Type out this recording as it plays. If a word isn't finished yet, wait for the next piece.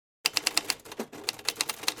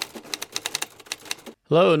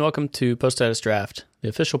Hello and welcome to Post Status Draft, the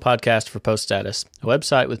official podcast for Post Status, a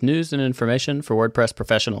website with news and information for WordPress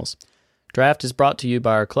professionals. Draft is brought to you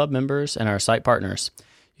by our club members and our site partners.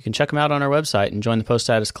 You can check them out on our website and join the Post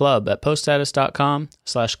Status Club at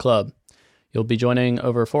poststatus.com/club. You'll be joining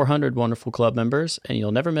over 400 wonderful club members, and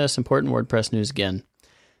you'll never miss important WordPress news again.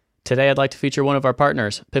 Today, I'd like to feature one of our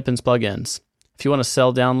partners, Pippin's Plugins. If you want to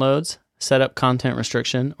sell downloads, set up content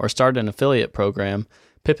restriction, or start an affiliate program,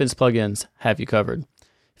 Pippin's Plugins have you covered.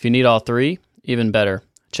 If you need all three, even better.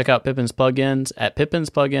 Check out Pippin's Plugins at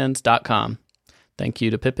pippin'splugins.com. Thank you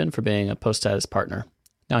to Pippin for being a Post Status partner.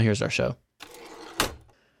 Now here's our show.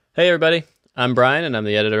 Hey everybody, I'm Brian and I'm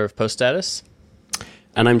the editor of Post Status.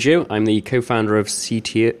 And I'm Joe. I'm the co-founder of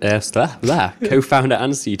co-founder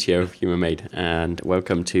and CTO of HumanMade. And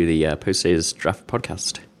welcome to the Post Status Draft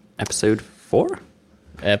Podcast, episode 4.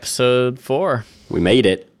 Episode 4. We made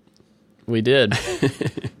it. We did.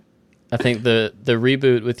 I think the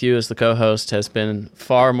reboot with you as the co-host has been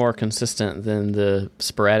far more consistent than the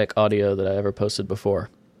sporadic audio that I ever posted before.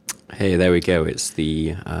 Hey, there we go. It's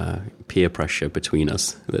the peer pressure between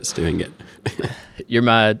us that's doing it. You're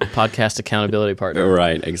my podcast accountability partner.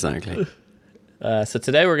 Right, exactly. So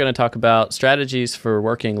today we're going to talk about strategies for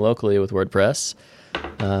working locally with WordPress.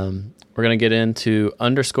 We're going to get into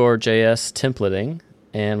 _JS templating,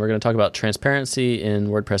 and we're going to talk about transparency in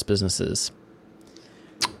WordPress businesses.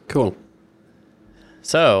 Cool.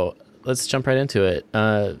 So let's jump right into it.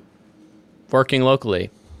 Working locally.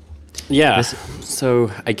 Yeah.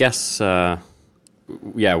 So I guess, I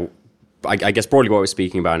guess broadly what we're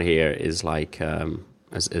speaking about here is like,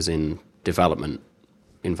 as in development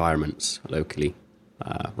environments locally,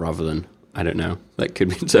 rather than, I don't know, that could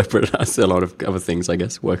be interpreted as a lot of other things, I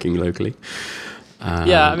guess, working locally.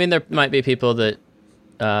 Yeah, I mean, there might be people that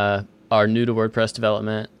are new to WordPress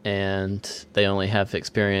development and they only have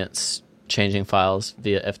experience changing files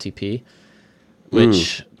via FTP,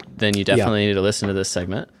 which then you definitely need to listen to this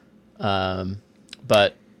segment.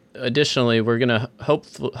 But additionally, we're going to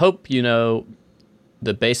hope you know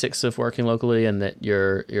the basics of working locally and that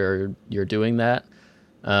you're doing that.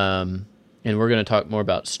 And we're going to talk more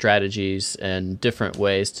about strategies and different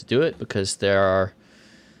ways to do it, because there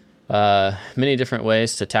are many different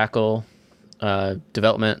ways to tackle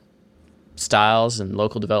development styles and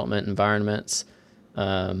local development environments.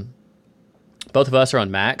 Both of us are on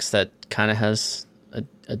Macs. That kind of has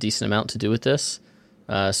a decent amount to do with this.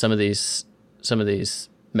 Some of these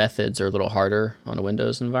methods are a little harder on a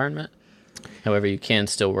Windows environment. However, you can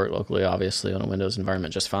still work locally, obviously, on a Windows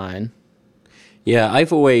environment just fine. Yeah,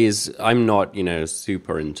 I'm not,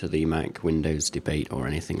 super into the Mac Windows debate or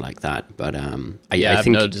anything like that, but I have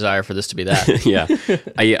think no desire for this to be that. Yeah,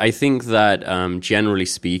 I think that generally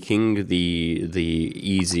speaking, the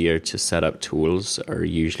easier to set up tools are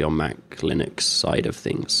usually on Mac Linux side of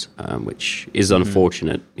things, which is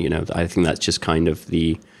unfortunate. I think that's just kind of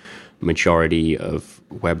the majority of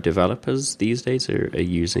web developers these days are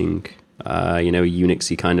using a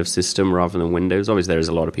Unixy kind of system rather than Windows. Obviously, there's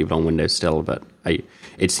a lot of people on Windows still, but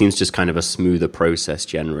it seems just kind of a smoother process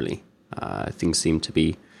generally. Things seem to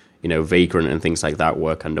be, Vagrant and things like that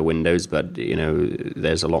work under Windows, but,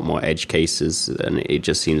 there's a lot more edge cases, and it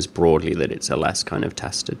just seems broadly that it's a less kind of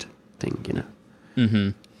tested thing,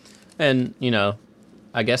 Mm-hmm. And,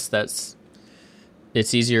 I guess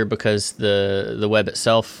it's easier because the web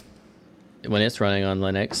itself, when it's running on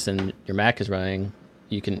Linux and your Mac is running,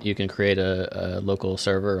 you can create a local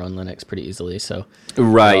server on Linux pretty easily. So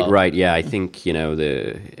right, yeah. I think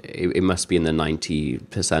it must be in the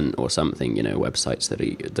 90% or something. Websites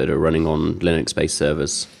that are running on Linux-based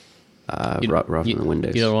servers rather than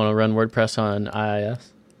Windows. You don't want to run WordPress on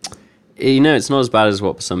IIS? It's not as bad as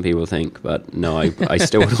what some people think, but no, I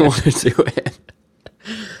still wouldn't want to do it.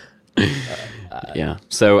 Yeah.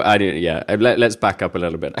 So let's back up a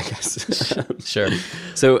little bit, I guess. Sure.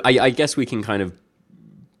 So I guess we can kind of,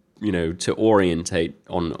 to orientate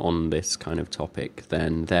on this kind of topic,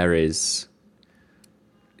 then there is,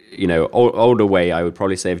 older way, I would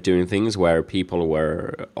probably say, of doing things where people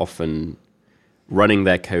were often running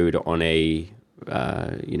their code on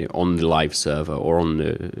on the live server or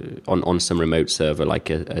on some remote server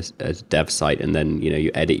like a dev site, and then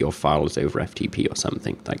you edit your files over FTP or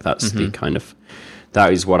something like that's the kind of,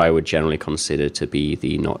 that is what I would generally consider to be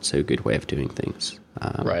the not so good way of doing things.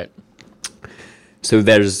 Right. So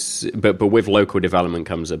but with local development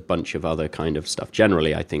comes a bunch of other kind of stuff.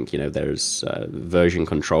 Generally, I think, there's version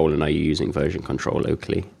control, and are you using version control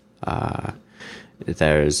locally?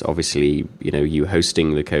 There's obviously, you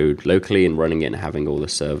hosting the code locally and running it and having all the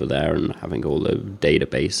server there and having all the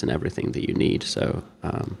database and everything that you need. So,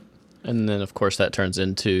 and then, of course, that turns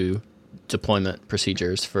into deployment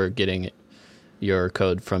procedures for getting your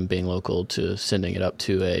code from being local to sending it up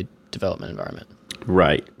to a development environment.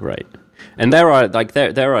 Right. And there are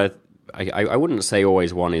I wouldn't say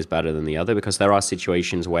always one is better than the other, because there are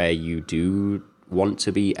situations where you do want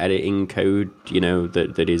to be editing code,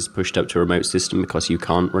 that is pushed up to a remote system because you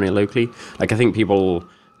can't run it locally. Like, I think people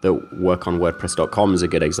that work on WordPress.com is a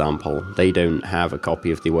good example. They don't have a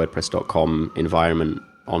copy of the WordPress.com environment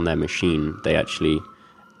on their machine. They actually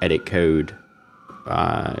edit code,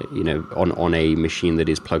 on a machine that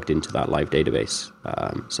is plugged into that live database.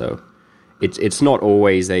 So it's not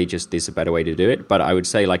always there's a better way to do it. But I would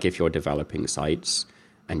say, like, if you're developing sites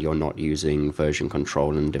and you're not using version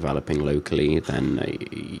control and developing locally, then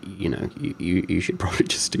you should probably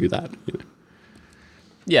just do that.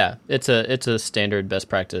 Yeah, it's a standard best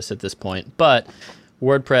practice at this point. But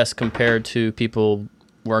WordPress, compared to people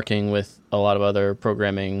working with a lot of other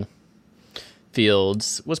programming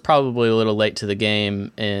fields, was probably a little late to the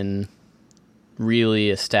game in really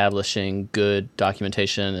establishing good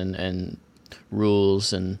documentation and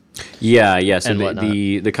rules and so and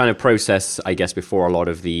the kind of process, I guess, before a lot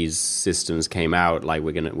of these systems came out, like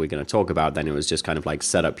we're gonna talk about, then it was just kind of like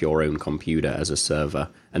set up your own computer as a server,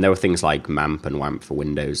 and there were things like MAMP and WAMP for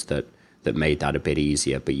Windows that made that a bit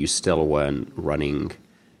easier, but you still weren't running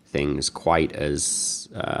things quite as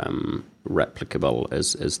replicable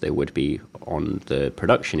as they would be on the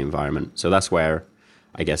production environment. So that's where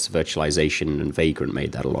I guess virtualization and Vagrant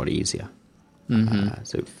made that a lot easier.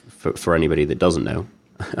 So for anybody that doesn't know,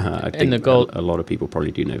 I think a lot of people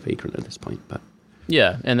probably do know Vagrant at this point. But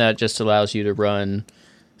yeah, and that just allows you to run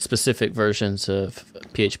specific versions of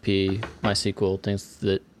PHP, MySQL, things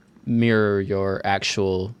that mirror your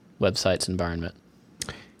actual website's environment.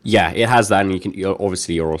 Yeah, it has that, and you're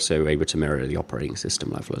also able to mirror the operating system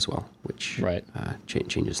level as well, which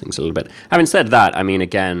changes things a little bit. Having said that, I mean,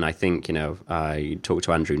 again, I think you talk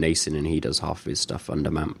to Andrew Nason, and he does half of his stuff under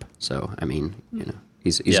MAMP. So I mean,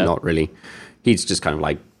 he's not really. He's just kind of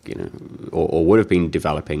like or would have been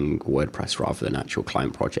developing WordPress rather than actual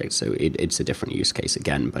client projects. So it's a different use case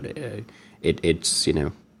again, but it's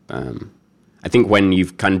I think when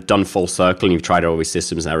you've kind of done full circle and you've tried all these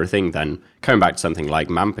systems and everything, then coming back to something like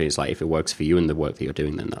MAMP is like, if it works for you and the work that you're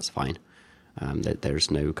doing, then that's fine.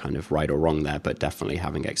 There's no kind of right or wrong there, but definitely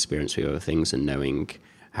having experience with other things and knowing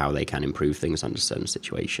how they can improve things under certain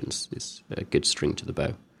situations is a good string to the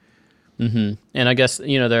bow. Mm-hmm. And I guess,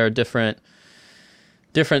 there are different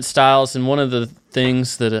styles, and one of the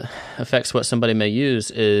things that affects what somebody may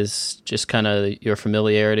use is just kind of your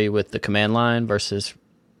familiarity with the command line versus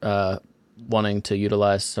wanting to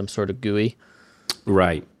utilize some sort of GUI.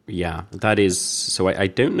 Right. Yeah. That is. So I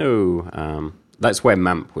don't know. That's where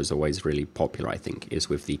MAMP was always really popular, I think, is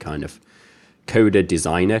with the kind of coder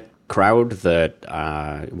designer crowd that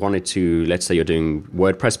wanted to, let's say you're doing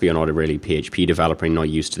WordPress, but you're not a really PHP developer and not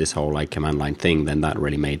used to this whole like command line thing, then that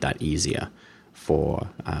really made that easier for,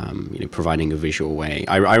 providing a visual way.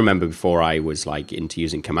 I remember before I was like into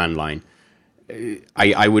using command line,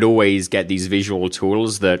 I would always get these visual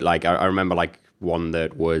tools that like I remember like one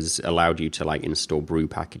that was allowed you to like install brew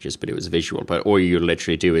packages, but it was visual. But all you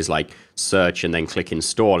literally do is like search and then click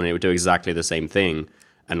install, and it would do exactly the same thing.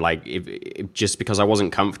 And like just because I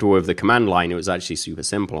wasn't comfortable with the command line, it was actually super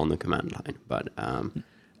simple on the command line. But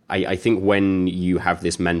I think when you have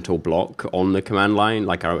this mental block on the command line,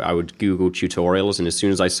 like I would Google tutorials, and as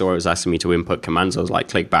soon as I saw it was asking me to input commands, I was like,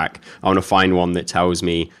 click back. I want to find one that tells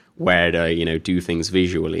me where to do things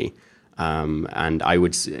visually, and I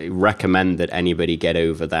would recommend that anybody get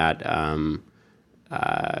over that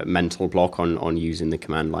mental block on using the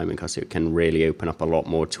command line, because it can really open up a lot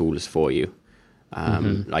more tools for you.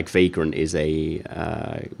 Like Vagrant is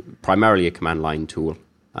primarily a command line tool,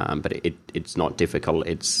 but it's not difficult.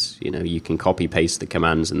 It's you can copy paste the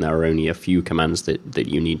commands, and there are only a few commands that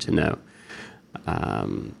you need to know.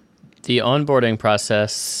 The onboarding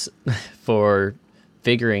process for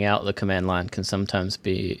figuring out the command line can sometimes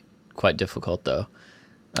be quite difficult, though.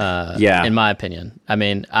 In my opinion. I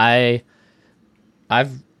mean, I've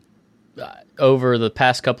over the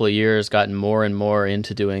past couple of years gotten more and more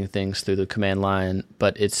into doing things through the command line,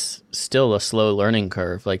 but it's still a slow learning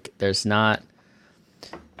curve. Like it's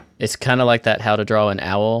kind of like that how to draw an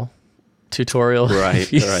owl tutorial. Right.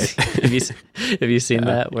 Have you seen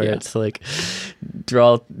that where it's like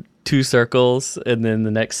draw 2 circles and then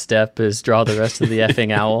the next step is draw the rest of the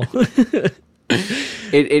effing owl?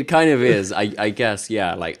 It kind of is, I guess,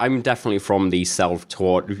 yeah. Like I'm definitely from the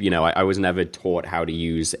self-taught, I was never taught how to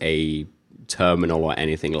use a terminal or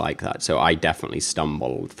anything like that. So I definitely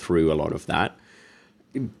stumbled through a lot of that.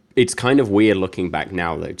 It's kind of weird looking back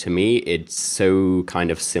now, though. To me, it's so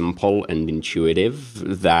kind of simple and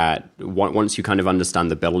intuitive that once you kind of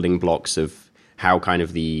understand the building blocks of how kind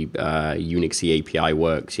of the Unixy API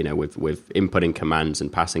works, with inputting commands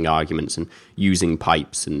and passing arguments and using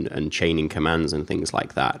pipes and chaining commands and things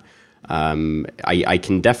like that. I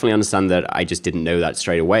can definitely understand that I just didn't know that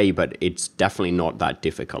straight away, but it's definitely not that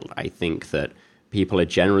difficult. I think that people are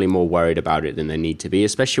generally more worried about it than they need to be,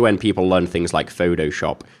 especially when people learn things like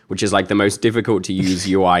Photoshop, which is like the most difficult to use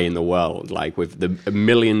UI in the world, like with the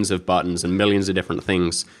millions of buttons and millions of different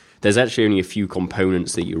things. There's actually only a few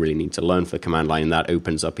components that you really need to learn for the command line, and that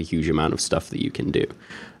opens up a huge amount of stuff that you can do.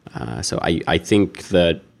 So I think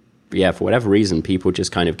that, yeah, for whatever reason, people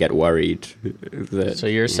just kind of get worried. So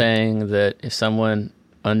you're saying that if someone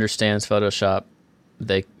understands Photoshop,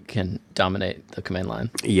 they can dominate the command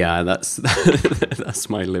line. Yeah, that's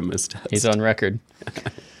my litmus test. He's on record.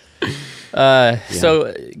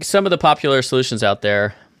 So some of the popular solutions out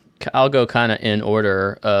there, I'll go kind of in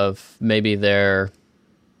order of maybe they're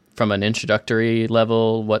from an introductory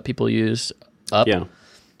level, what people use up. Yeah.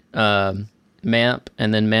 MAMP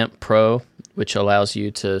and then MAMP Pro, which allows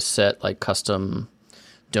you to set like custom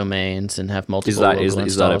domains and have multiple local installs.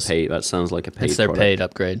 Is that a paid? That sounds like a paid. It's their product. paid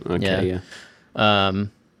upgrade. Okay, yeah.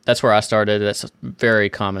 That's where I started. That's a very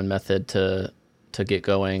common method to get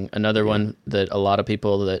going. Another one that a lot of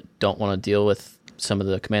people that don't want to deal with some of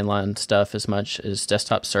the command line stuff as much is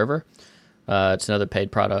Desktop Server. It's another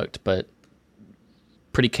paid product, but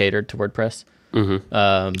pretty catered to WordPress.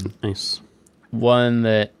 Nice. One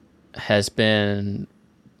that has been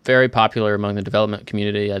very popular among the development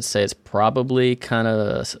community, I'd say it's probably kind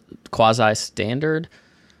of quasi-standard,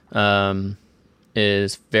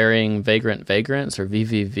 is Varying Vagrant Vagrants, or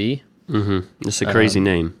VVV. It's a crazy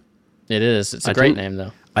name. It is. It's a great name,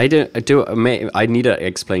 though. I need to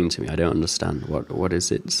explain to me. I don't understand. What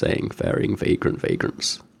is it saying? Varying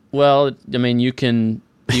Vagrants. Well, I mean, you can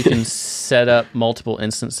set up multiple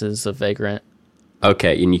instances of Vagrant.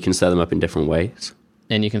 Okay, and you can set them up in different ways.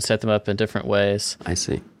 And you can set them up in different ways. I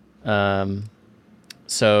see.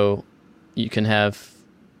 So you can have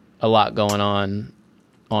a lot going on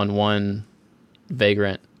one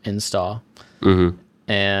Vagrant install.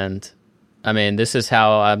 And I mean, this is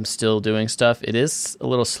how I'm still doing stuff. It is a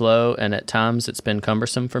little slow, and at times it's been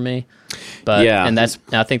cumbersome for me. But and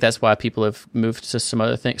I think that's why people have moved to some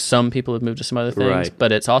other things. Some people have moved to some other things, right.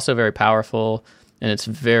 But it's also very powerful, and it's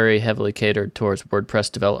very heavily catered towards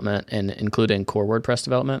WordPress development, and including core WordPress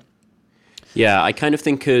development. Yeah, I kind of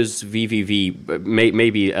think because VVV,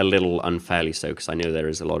 maybe a little unfairly so, because I know there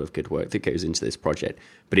is a lot of good work that goes into this project,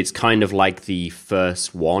 but it's kind of like the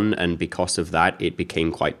first one, and because of that, it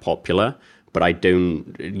became quite popular. But I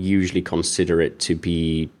don't usually consider it to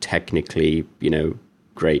be technically,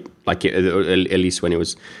 great. Like at least when it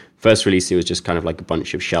was first released, it was just kind of like a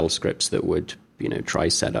bunch of shell scripts that would, try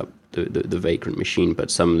set up the Vagrant machine.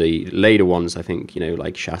 But some of the later ones, I think,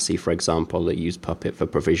 like Chassis, for example, that used Puppet for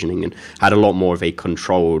provisioning and had a lot more of a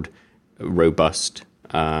controlled, robust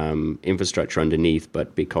infrastructure underneath.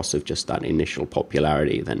 But because of just that initial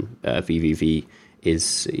popularity, then VVV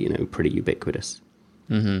is, pretty ubiquitous.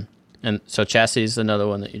 And so Chassis is another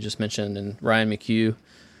one that you just mentioned, and Ryan McHugh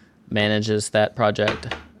manages that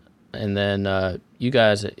project. And then you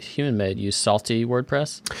guys at Human Made use Salty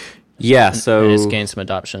WordPress. Yeah, so and it's gained some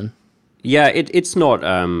adoption. Yeah, it's not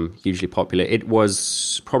hugely popular. It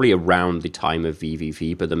was probably around the time of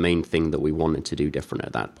VVV, but the main thing that we wanted to do different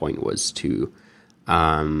at that point was to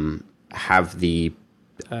have the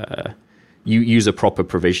use a proper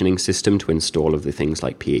provisioning system to install all of the things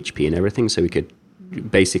like PHP and everything. So we could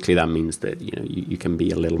basically, that means that you can be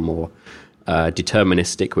a little more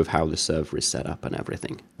deterministic with how the server is set up and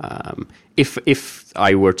everything. If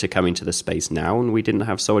I were to come into the space now and we didn't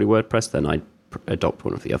have Salty WordPress, then I'd adopt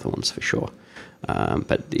one of the other ones for sure.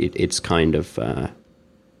 But it's kind of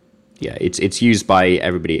it's used by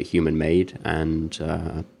everybody at Human Made and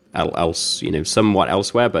else somewhat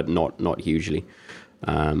elsewhere, but not hugely.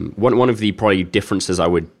 One of the probably differences I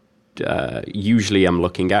would usually I'm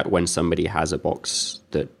looking at when somebody has a box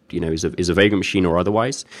that is a Vagrant machine or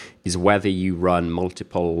otherwise, is whether you run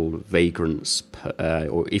multiple Vagrants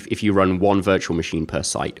or if you run one virtual machine per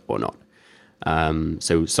site or not.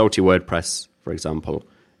 So Salty WordPress, for example,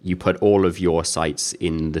 you put all of your sites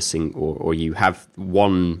in the or you have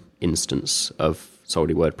one instance of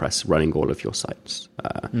Salty WordPress running all of your sites.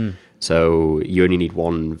 So you only need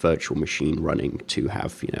one virtual machine running to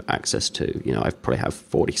have access to I probably have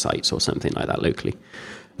 40 sites or something like that locally.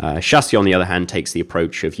 Chassis, on the other hand, takes the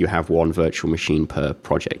approach of you have one virtual machine per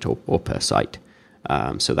project or per site.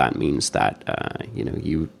 So that means that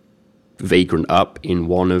you vagrant up in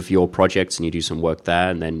one of your projects and you do some work there,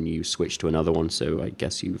 and then you switch to another one. So I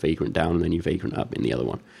guess you vagrant down and then you vagrant up in the other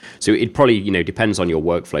one. So it probably, depends on your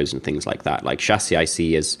workflows and things like that. Like Chassis IC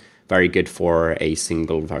is very good for a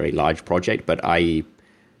single, very large project, but I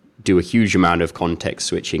do a huge amount of context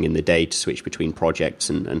switching in the day to switch between projects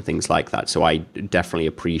and things like that. So I definitely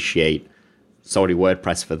appreciate Solid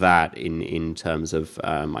WordPress for that in terms of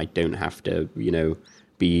I don't have to,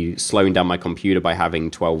 be slowing down my computer by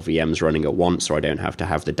having 12 VMs running at once, or I don't have to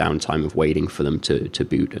have the downtime of waiting for them to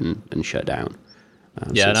boot and shut down.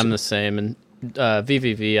 Yeah, and I'm the same. And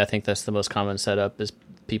VVV, I think that's the most common setup, is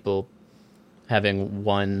people having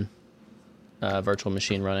one virtual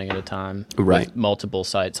machine running at a time, right, with multiple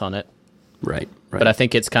sites on it. Right. But I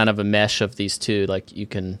think it's kind of a mesh of these two. Like you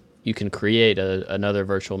can create another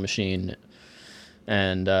virtual machine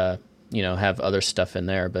and have other stuff in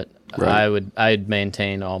there, but right. I'd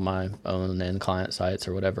maintain all my own end client sites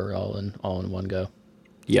or whatever all in one go.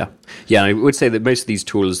 Yeah. I would say that most of these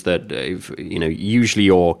tools that usually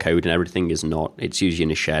your code and everything is not. It's usually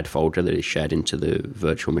in a shared folder that is shared into the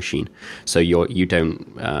virtual machine. So you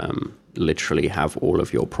don't literally have all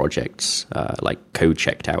of your projects like code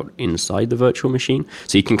checked out inside the virtual machine.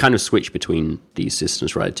 So you can kind of switch between these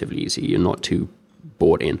systems relatively easy. You're not too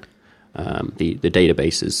bought in. The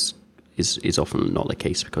database is often not the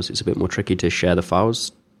case because it's a bit more tricky to share the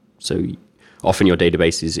files. So often your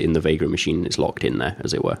database is in the Vagrant machine, it's locked in there,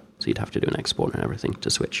 as it were. So you'd have to do an export and everything to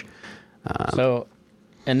switch.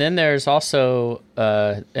 And then there's also,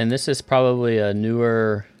 and this is probably a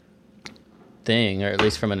newer thing, or at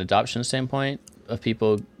least from an adoption standpoint of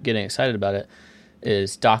people getting excited about it,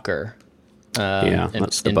 is Docker.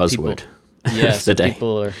 That's the buzzword. Yes, so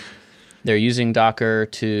people they're using Docker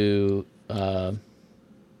to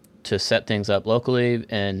set things up locally,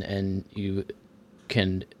 and you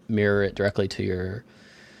can mirror it directly to your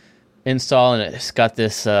install, and it's got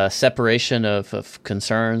this separation of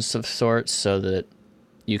concerns of sorts, so that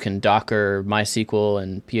you can Docker MySQL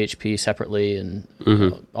and PHP separately, and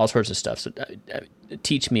all sorts of stuff. So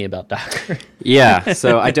teach me about Docker. Yeah,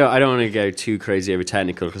 so I don't want to go too crazy over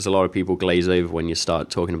technical, because a lot of people glaze over when you start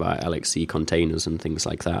talking about LXC containers and things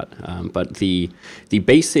like that. But the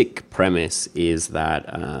basic premise is that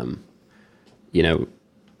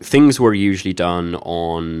things were usually done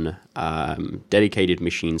on dedicated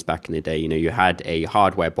machines back in the day. You had a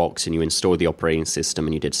hardware box and you installed the operating system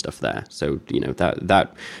and you did stuff there. So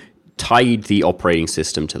that tied the operating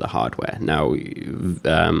system to the hardware. Now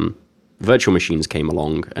virtual machines came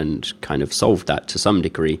along and kind of solved that to some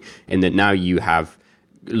degree, in that now you have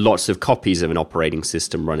lots of copies of an operating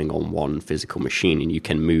system running on one physical machine, and you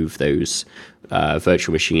can move those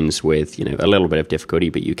virtual machines with a little bit of difficulty,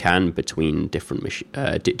 but you can between different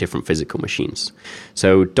physical machines.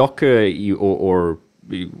 So Docker,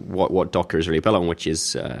 what Docker is really built on, which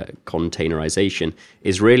is containerization,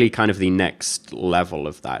 is really kind of the next level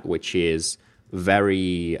of that, which is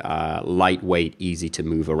very lightweight, easy to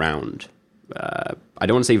move around. I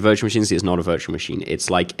don't want to say virtual machines. It's not a virtual machine. It's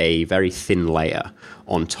like a very thin layer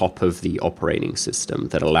on top of the operating system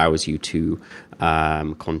that allows you to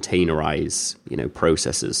containerize,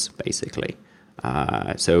 processes, basically.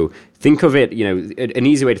 So think of it, an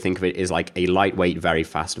easy way to think of it is like a lightweight, very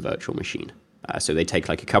fast virtual machine. So they take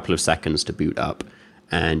like a couple of seconds to boot up,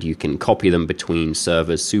 and you can copy them between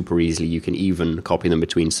servers super easily. You can even copy them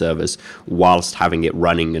between servers whilst having it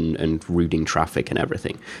running and routing traffic and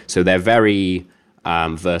everything. So they're very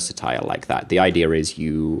versatile like that. The idea is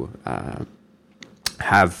you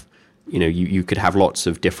have, you could have lots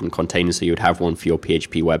of different containers. So you would have one for your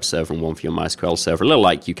PHP web server and one for your MySQL server, a little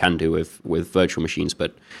like you can do with virtual machines,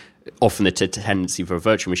 but often the tendency for a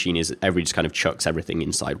virtual machine is everybody just kind of chucks everything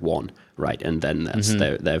inside one, right? And then that's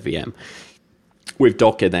their VM. With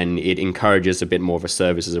Docker, then, it encourages a bit more of a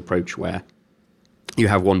services approach where you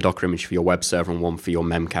have one Docker image for your web server and one for your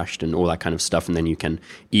memcached and all that kind of stuff, and then you can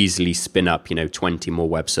easily spin up, 20 more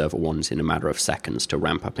web server ones in a matter of seconds to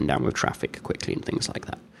ramp up and down with traffic quickly and things like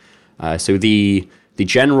that. So the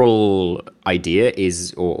general idea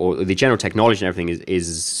is, or the general technology and everything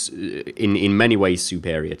is in many ways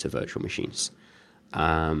superior to virtual machines.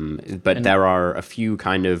 But there are a few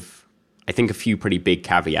I think a few pretty big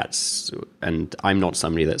caveats, and I'm not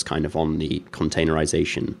somebody that's kind of on the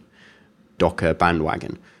containerization Docker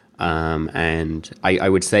bandwagon. And I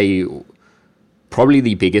would say probably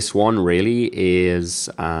the biggest one really is,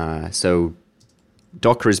 so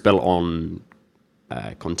Docker is built on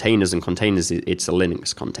containers, and containers, it's a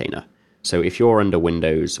Linux container. So if you're under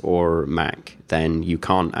Windows or Mac, then you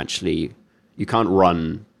can't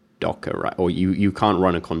run Docker, right? Or you can't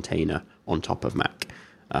run a container on top of Mac.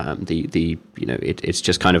 It's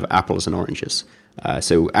just kind of apples and oranges.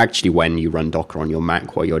 So actually, when you run Docker on your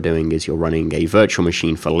Mac, what you're doing is you're running a virtual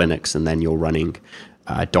machine for Linux, and then you're running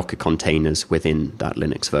Docker containers within that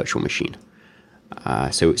Linux virtual machine.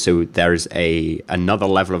 So there's another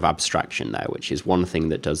level of abstraction there, which is one thing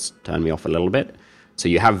that does turn me off a little bit. So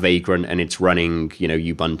you have Vagrant, and it's running,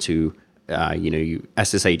 Ubuntu, you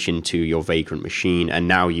SSH into your Vagrant machine, and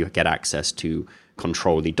now you get access to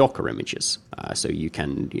control the Docker images. So you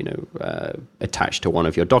can, attach to one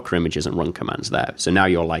of your Docker images and run commands there. So now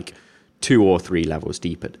you're like 2 or 3 levels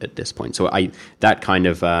deep at this point. So that kind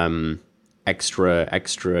of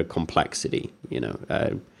extra complexity,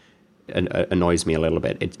 annoys me a little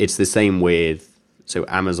bit. It's the same with, so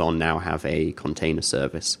Amazon now have a container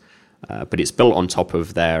service, but it's built on top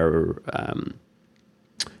of their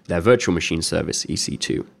virtual machine service,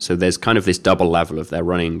 EC2. So there's kind of this double level of they're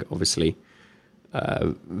running, obviously,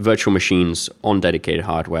 virtual machines on dedicated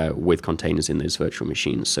hardware with containers in those virtual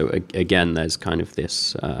machines. So again, there's kind of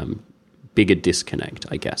this bigger disconnect,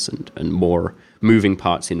 I guess, and more moving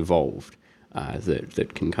parts involved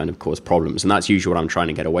that can kind of cause problems. And that's usually what I'm trying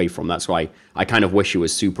to get away from. That's why I kind of wish it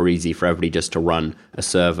was super easy for everybody just to run a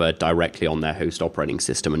server directly on their host operating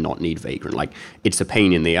system and not need Vagrant. Like, it's a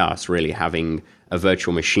pain in the ass, really, having a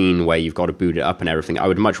virtual machine where you've got to boot it up and everything. I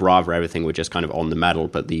would much rather everything were just kind of on the metal,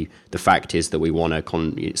 but the fact is that we want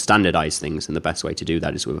to standardize things, and the best way to do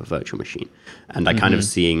that is with a virtual machine. And I kind of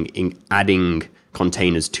seeing adding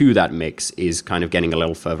containers to that mix is kind of getting a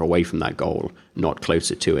little further away from that goal, not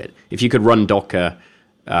closer to it. If you could run Docker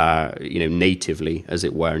natively, as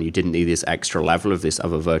it were, and you didn't need this extra level of this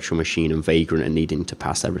other virtual machine and Vagrant and needing to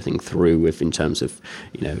pass everything through with in terms of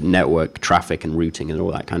network traffic and routing and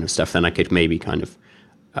all that kind of stuff, then I could maybe kind of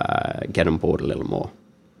get on board a little more.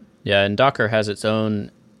 Yeah, and Docker has its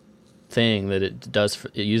own thing that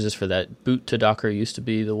it uses for that. Boot to Docker used to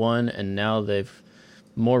be the one, and now they've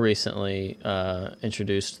more recently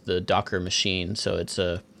introduced the Docker machine. So it's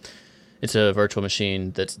a virtual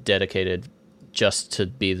machine that's dedicated just to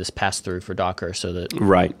be this pass-through for Docker, so that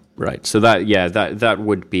right. So that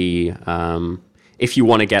would be if you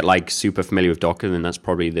want to get like super familiar with Docker, then that's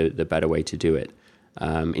probably the better way to do it.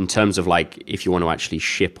 In terms of like if you want to actually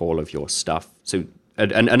ship all of your stuff. So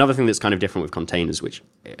another thing that's kind of different with containers, which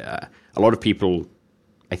a lot of people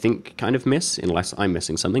I think kind of miss, unless I'm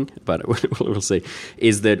missing something, but we'll see,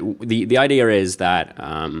 is that the idea is that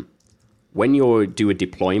when you do a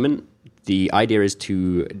deployment, the idea is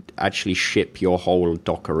to actually ship your whole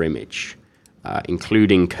Docker image,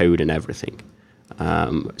 including code and everything.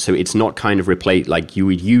 So it's not kind of replace, like you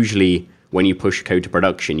would usually, when you push code to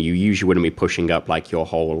production, you usually wouldn't be pushing up like your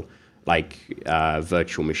whole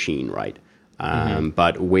virtual machine, right?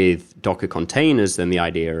 But with Docker containers, then the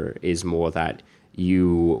idea is more that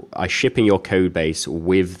you are shipping your code base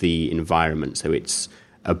with the environment. So it's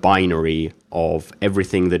a binary of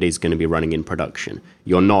everything that is going to be running in production.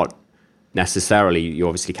 You're not necessarily, you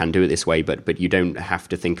obviously can do it this way, but you don't have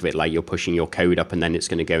to think of it like you're pushing your code up and then it's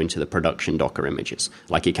going to go into the production Docker images.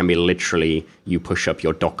 Like, it can be literally you push up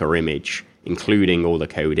your Docker image, including all the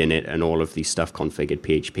code in it and all of the stuff configured,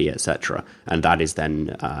 PHP, etc., and that is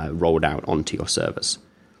then rolled out onto your servers.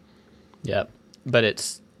 Yeah, but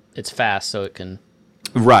it's fast, so it can.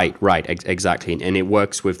 Right, exactly, and it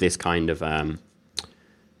works with this kind of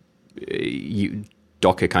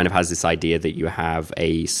Docker kind of has this idea that you have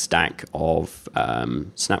a stack of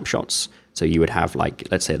snapshots. So you would have, like,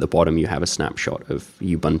 let's say at the bottom you have a snapshot of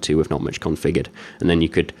Ubuntu with not much configured, and then you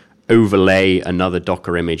could overlay another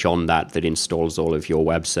Docker image on that installs all of your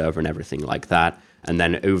web server and everything like that. And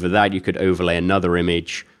then over that you could overlay another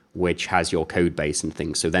image which has your code base and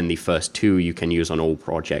things. So then the first two you can use on all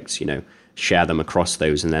projects, share them across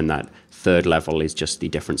those, and then that third level is just the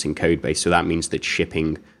difference in code base. So that means that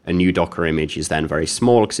shipping a new Docker image is then very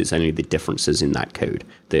small because it's only the differences in that code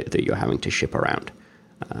that you're having to ship around.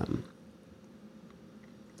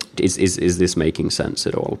 Is this making sense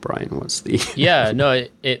at all, Brian? What's the Yeah, no,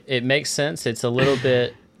 it makes sense. It's a little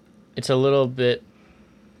bit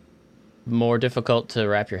more difficult to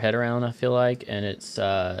wrap your head around, I feel like, and it's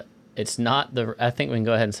not I think we can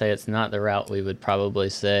go ahead and say it's not the route we would probably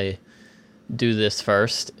say do this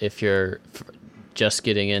first if you're just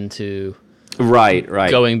getting into right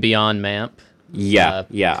going beyond MAMP. Yeah.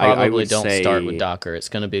 Probably I don't say, start with Docker. It's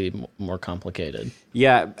going to be more complicated.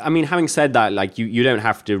 Yeah, I mean, having said that, like you don't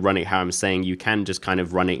have to run it how I'm saying. You can just kind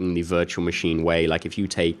of run it in the virtual machine way. Like if you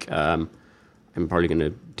take, I'm probably going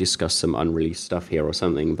to discuss some unreleased stuff here or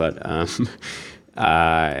something, but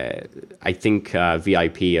I think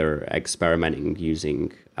VIP are experimenting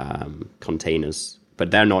using containers, but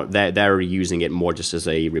they're not. They're using it more just as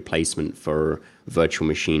a replacement for virtual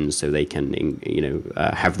machines, so they can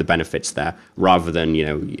have the benefits there, rather than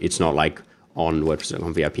it's not like on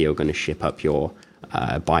WordPress.com VIP are going to ship up your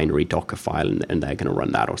binary Docker file and they're going to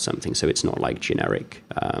run that or something. So it's not like generic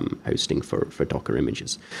hosting for Docker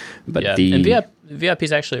images. But and VIP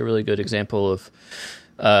is actually a really good example of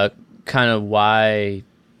kind of why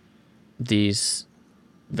these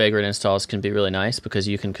Vagrant installs can be really nice, because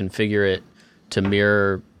you can configure it to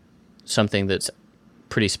mirror something that's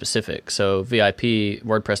pretty specific. So VIP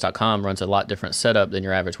WordPress.com runs a lot different setup than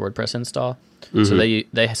your average WordPress install. Mm-hmm. So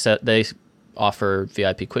they offer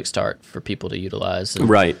VIP Quick Start for people to utilize. And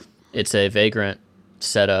right. It's a Vagrant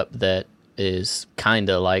setup that is kind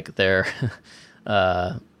of like their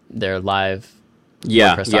live.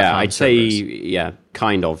 Yeah, I'd say,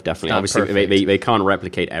 kind of, definitely. Obviously, they can't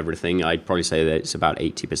replicate everything. I'd probably say that it's about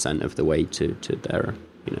 80% of the way to their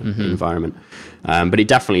environment. But it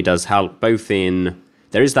definitely does help, both in,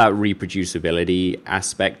 there is that reproducibility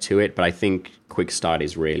aspect to it, but I think Quick Start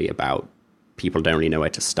is really about people don't really know where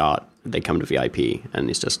to start. They come to VIP and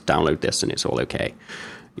it's just download this and it's all okay.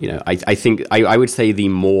 I think I would say the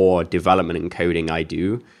more development and coding I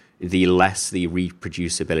do, the less the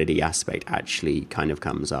reproducibility aspect actually kind of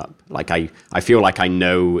comes up. Like I feel like I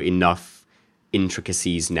know enough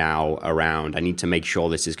intricacies now around, I need to make sure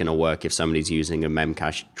this is going to work if somebody's using a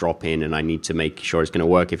Memcache drop-in, and I need to make sure it's going to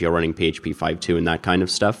work if you're running PHP 5.2 and that kind of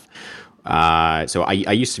stuff. So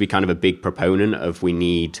I used to be kind of a big proponent of we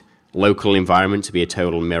need local environment to be a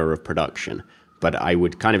total mirror of production. But I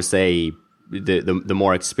would kind of say the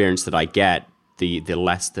more experience that I get, the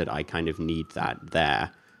less that I kind of need that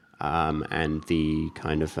there. And the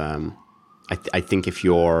kind of, I think if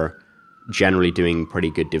you're generally doing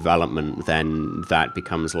pretty good development, then that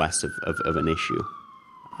becomes less of an issue.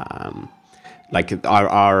 Like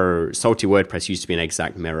our Salty WordPress used to be an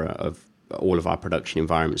exact mirror of all of our production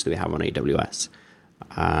environments that we have on AWS.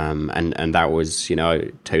 And that was,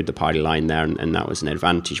 towed the party line there, and that was an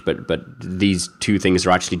advantage. But these two things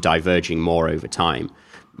are actually diverging more over time,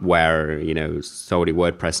 where, Salty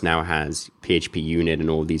WordPress now has PHP unit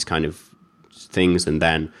and all these kind of things. And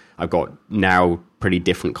then I've got now pretty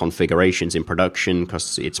different configurations in production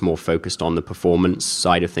because it's more focused on the performance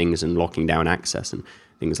side of things and locking down access and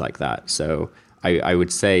things like that. So I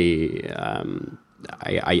would say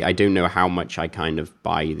I don't know how much I kind of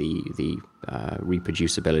buy the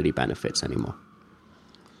reproducibility benefits anymore.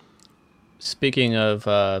 Speaking of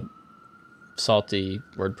Salty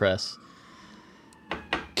WordPress,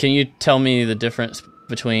 can you tell me the difference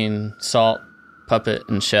between Salt, Puppet,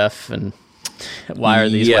 and Chef, and why are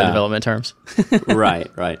these web development terms?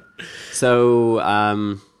 Right. So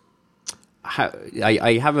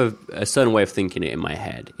I have a certain way of thinking it in my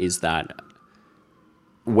head, is that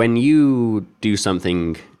when you do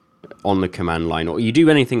something on the command line, or you do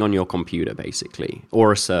anything on your computer, basically,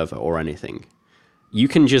 or a server or anything, you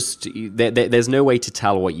can just, there's no way to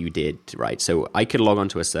tell what you did, right? So I could log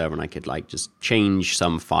onto a server and I could just change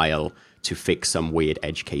some file to fix some weird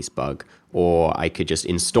edge case bug, or I could just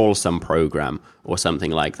install some program or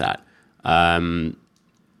something like that. And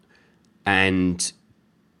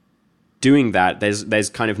doing that, there's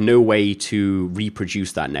kind of no way to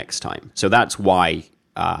reproduce that next time. So that's why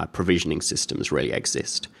provisioning systems really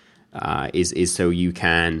exist, is so you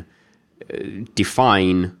can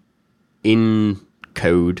define in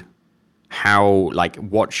code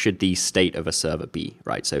what should the state of a server be,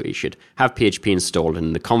 right? So it should have PHP installed,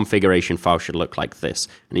 and the configuration file should look like this,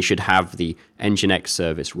 and it should have the Nginx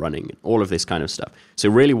service running, all of this kind of stuff. So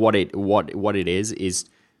really what it is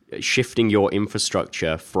shifting your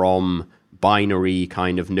infrastructure from binary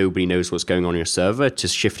kind of nobody knows what's going on your server to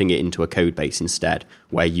shifting it into a code base instead,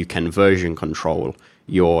 where you can version control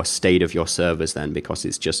your state of your servers then, because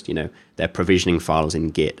it's just, they're provisioning files in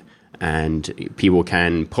Git. And people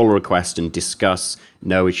can pull a request and discuss,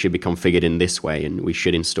 no, it should be configured in this way, and we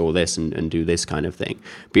should install this and do this kind of thing.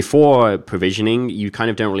 Before provisioning, you kind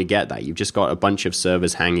of don't really get that. You've just got a bunch of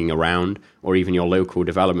servers hanging around, or even your local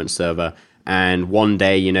development server. And one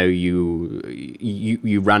day, you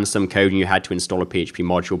ran some code and you had to install a PHP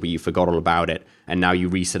module, but you forgot all about it. And now you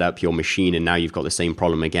reset up your machine, and now you've got the same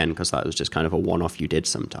problem again because that was just kind of a one-off you did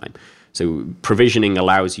sometime. So provisioning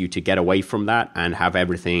allows you to get away from that and have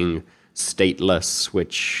everything stateless,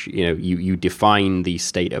 which, you define the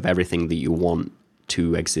state of everything that you want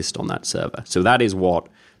to exist on that server. So that is what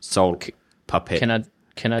Salt, Puppet...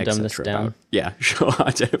 Can I dumb this down? About. Yeah, sure.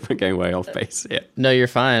 I don't know if I'm going way off base. Yeah. No, you're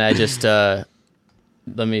fine. I just let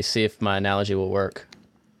me see if my analogy will work.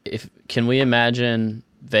 Can we imagine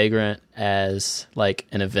Vagrant as like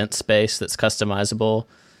an event space that's customizable,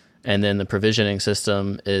 And then the provisioning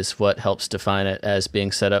system is what helps define it as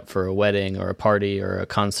being set up for a wedding or a party or a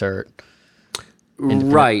concert.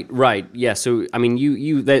 Right. Yeah. So, I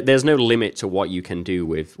mean, there's no limit to what you can do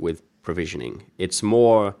with provisioning. It's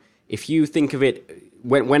more, if you think of it,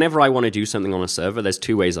 whenever I want to do something on a server, there's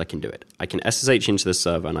two ways I can do it. I can SSH into the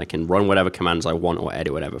server and I can run whatever commands I want or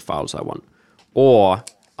edit whatever files I want. Or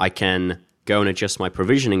I can go and adjust my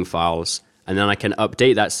provisioning files, and then I can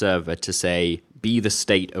update that server to say, be the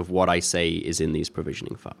state of what I say is in these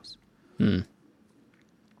provisioning files.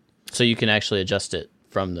 So you can actually adjust it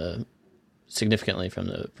significantly from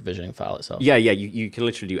the provisioning file itself. Yeah, you can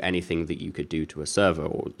literally do anything that you could do to a server,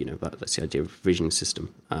 or that's the idea of a provisioning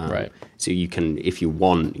system. Right. So you can, if you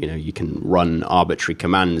want, you can run arbitrary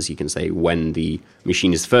commands. You can say when the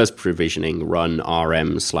machine is first provisioning, run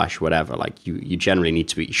rm/whatever. Like you generally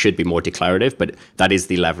should be more declarative, but that is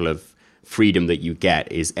the level of freedom that you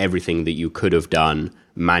get. Is everything that you could have done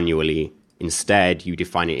manually. Instead, you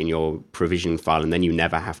define it in your provisioning file, and then you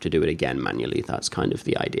never have to do it again manually. That's kind of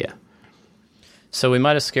the idea. So we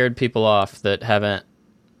might have scared people off that haven't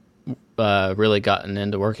really gotten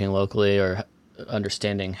into working locally or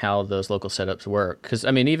understanding how those local setups work. Because,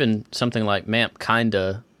 I mean, even something like MAMP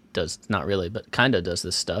kinda does, not really, but kinda does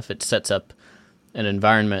this stuff. It sets up an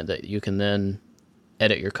environment that you can then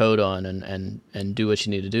edit your code on and do what you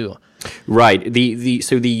need to do. Right.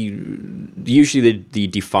 Usually the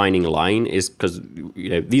defining line is, because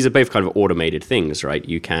these are both kind of automated things, right?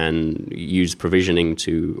 You can use provisioning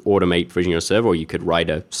to automate provisioning your server, or you could write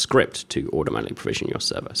a script to automatically provision your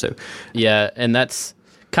server. So yeah, and that's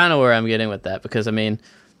kind of where I'm getting with that, because I mean,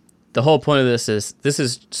 the whole point of this is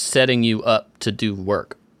setting you up to do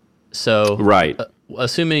work. So right.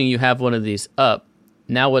 Assuming you have one of these up,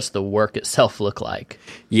 now what's the work itself look like?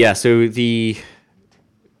 Yeah, so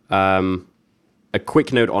a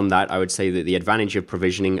quick note on that, I would say that the advantage of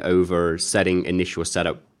provisioning over setting initial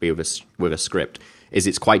setup with a script is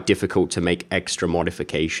it's quite difficult to make extra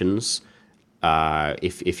modifications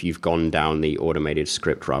if you've gone down the automated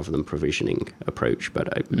script rather than provisioning approach.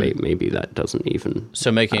 But maybe that doesn't even...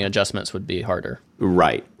 So making adjustments would be harder.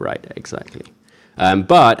 Right, exactly.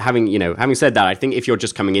 But having said that, I think if you're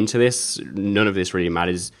just coming into this, none of this really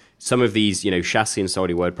matters. Some of these, chassis and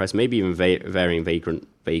Saudi WordPress, maybe even varying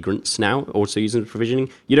vagrants now also using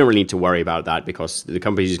provisioning. You don't really need to worry about that because the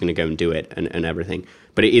company's just going to go and do it and everything.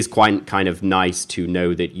 But it is quite kind of nice to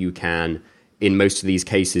know that you can, in most of these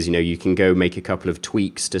cases, you can go make a couple of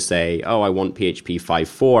tweaks to say, oh, I want PHP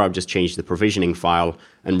 5.4. I'll just change the provisioning file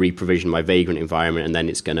and re-provision my Vagrant environment, and then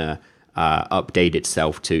it's going to update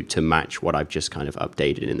itself to match what I've just kind of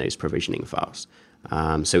updated in those provisioning files.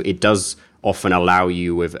 So it does often allow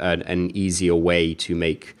you with an easier way to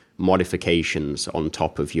make modifications on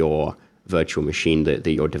top of your virtual machine that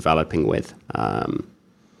you're developing with,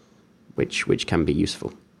 which can be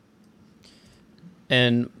useful.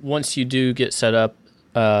 And once you do get set up,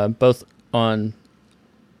 both on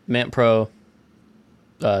MAMP Pro,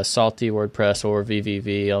 Salty WordPress, or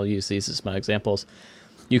VVV, I'll use these as my examples.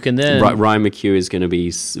 You can then... Ryan McHugh is going to be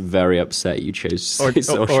very upset you chose... Or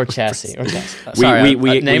Chassis. Sorry,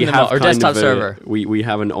 name them all. Or Desktop Server. We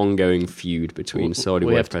have an ongoing feud between Saudi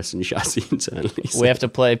WordPress and Chassis internally. So. We have to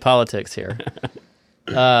play politics here.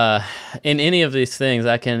 In any of these things,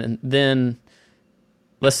 I can then...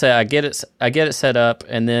 Let's say I get it set up,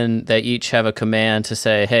 and then they each have a command to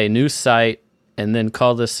say, hey, new site, and then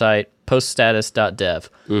call this site poststatus.dev.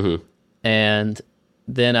 Mm-hmm. And...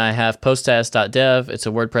 then I have poststatus.dev. It's a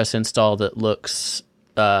WordPress install that looks,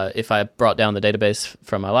 if I brought down the database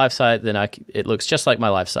from my live site, then it looks just like my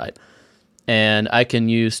live site. And I can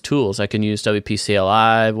use tools. I can use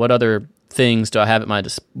WP-CLI. What other things do I have at my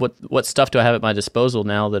what stuff do I have at my disposal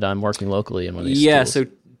now that I'm working locally in one of these tools? Yeah, so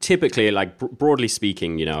typically, like broadly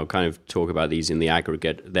speaking, I'll kind of talk about these in the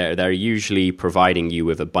aggregate. They're usually providing you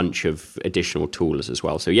with a bunch of additional tools as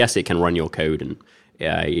well. So yes, it can run your code, and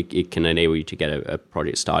it can enable you to get a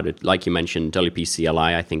project started. Like you mentioned,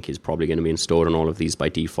 WP-CLI, I think, is probably going to be installed on all of these by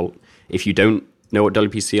default. If you don't know what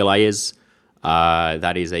WP-CLI is,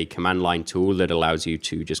 that is a command line tool that allows you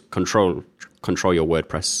to just control your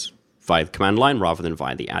WordPress via the command line rather than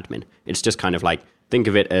via the admin. It's just kind of like, think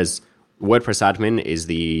of it as WordPress admin is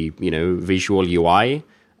the visual UI,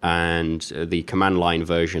 and the command line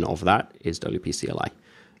version of that is WP-CLI.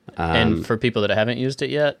 And for people that haven't used it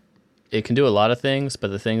yet, it can do a lot of things,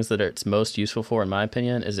 but the things that it's most useful for, in my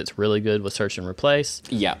opinion, is it's really good with search and replace.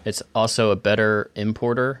 Yeah. It's also a better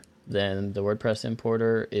importer than the WordPress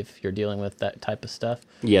importer if you're dealing with that type of stuff.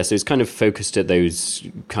 Yeah, so it's kind of focused at those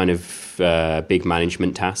kind of big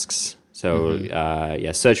management tasks. So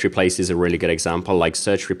yeah, search replace is a really good example. Like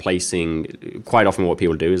search replacing, quite often what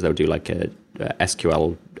people do is they'll do like a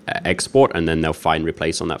SQL export and then they'll find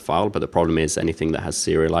replace on that file. But the problem is anything that has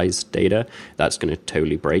serialized data, that's going to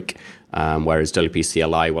totally break. Whereas WP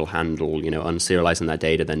CLI will handle, unserializing that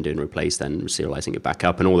data, then doing replace, then serializing it back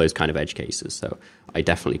up, and all those kind of edge cases. So I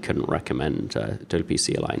definitely couldn't recommend WP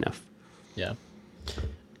CLI enough. Yeah.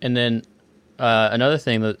 And then another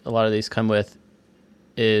thing that a lot of these come with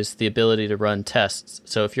is the ability to run tests.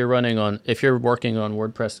 So if you're working on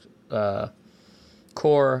WordPress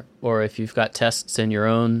core, or if you've got tests in your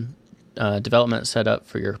own development set up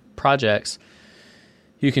for your projects,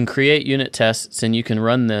 you can create unit tests and you can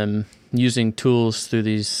run them using tools through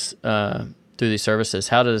these services.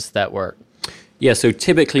 How does that work? Yeah, so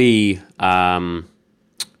typically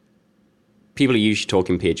people are usually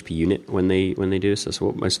talking PHP unit when they do this. That's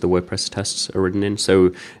what most of the WordPress tests are written in.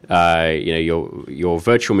 So your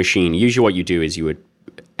virtual machine, usually what you do is you would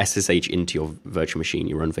SSH into your virtual machine,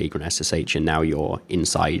 you run Vagrant SSH, and now you're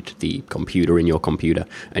inside the computer in your computer,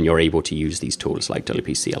 and you're able to use these tools like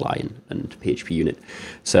WP CLI and PHP unit.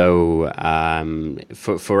 So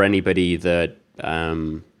for anybody that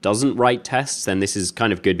doesn't write tests, then this is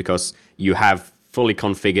kind of good because you have fully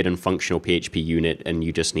configured and functional PHP unit, and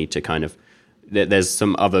you just need to kind of, there's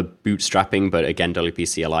some other bootstrapping, but again, WP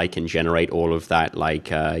CLI can generate all of that like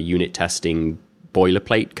unit testing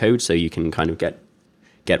boilerplate code, so you can kind of get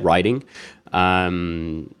writing.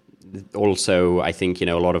 Also, I think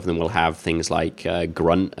a lot of them will have things like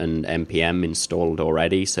Grunt and npm installed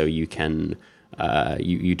already, so you can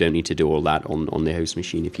you don't need to do all that on the host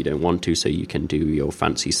machine if you don't want to. So you can do your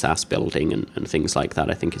fancy SaaS building and things like that.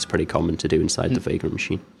 I think it's pretty common to do inside the Vagrant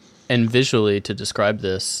machine. And visually, to describe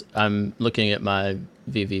this, I'm looking at my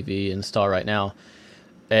VVV install right now.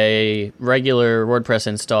 A regular WordPress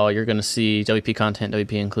install, you're going to see WP content,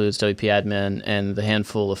 WP includes, WP admin, and the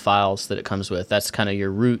handful of files that it comes with. That's kind of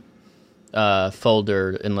your root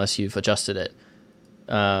folder unless you've adjusted it.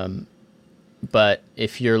 But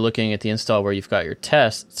if you're looking at the install where you've got your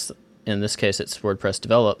tests, in this case it's WordPress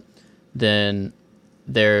develop, then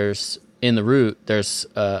in the root, there's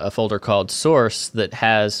a folder called source that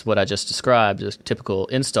has what I just described, a typical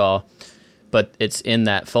install, but it's in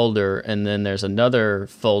that folder, and then there's another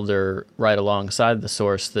folder right alongside the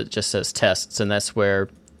source that just says tests, and that's where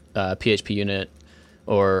PHP unit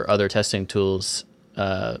or other testing tools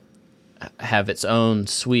have its own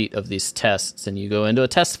suite of these tests, and you go into a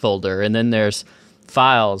test folder, and then there's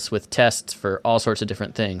files with tests for all sorts of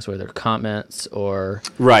different things, whether comments or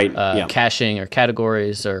caching or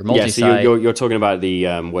categories or multi-site. So you're talking about the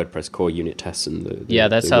WordPress core unit tests and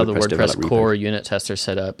that's how the WordPress core unit tests are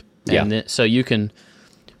set up. And so you can,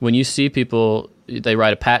 when you see people, they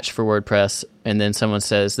write a patch for WordPress, and then someone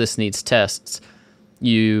says this needs tests,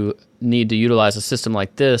 you need to utilize a system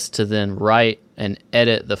like this to then write and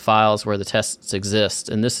edit the files where the tests exist.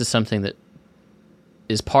 And this is something that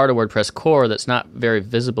is part of WordPress core that's not very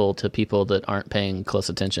visible to people that aren't paying close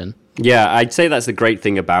attention. Yeah, I'd say that's the great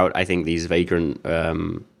thing about, I think, these Vagrant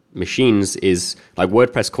machines is like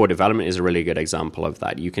WordPress core development is a really good example of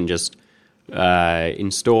that. You can just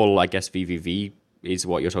install, I guess, VVV is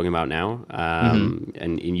what you're talking about now,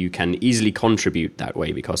 and you can easily contribute that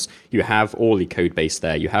way because you have all the code base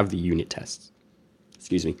there. You have the unit tests.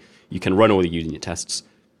 Excuse me. You can run all the unit tests.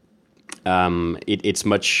 It's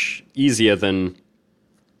much easier than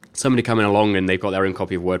somebody coming along and they've got their own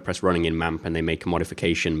copy of WordPress running in MAMP and they make a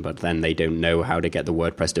modification, but then they don't know how to get the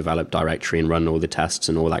WordPress developed directory and run all the tests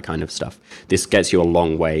and all that kind of stuff. This gets you a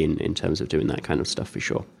long way in terms of doing that kind of stuff for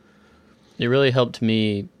sure. It really helped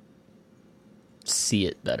me see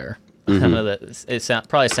it better. I know that it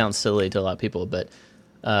probably sounds silly to a lot of people, but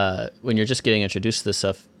when you're just getting introduced to this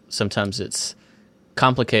stuff, sometimes it's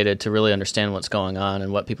complicated to really understand what's going on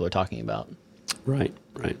and what people are talking about. Right.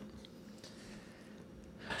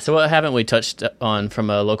 So what haven't we touched on from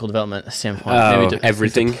a local development standpoint?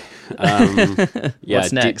 Everything.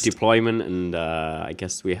 What's next? Deployment, and I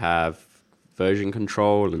guess we have version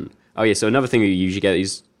control. And so another thing you usually get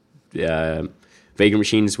is Vagrant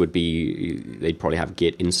machines they'd probably have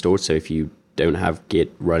Git installed. So if you don't have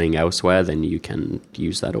Git running elsewhere, then you can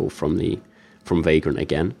use that all from Vagrant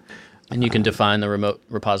again. And you can define the remote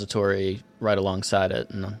repository right alongside it,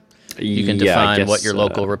 and you can define what your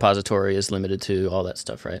local repository is limited to, all that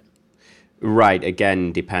stuff, right? Right.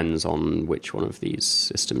 Again, depends on which one of these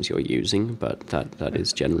systems you're using, but that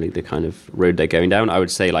is generally the kind of road they're going down. I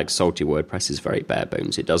would say like Salty WordPress is very bare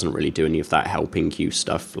bones. It doesn't really do any of that helping you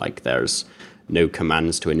stuff. Like there's no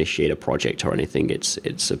commands to initiate a project or anything.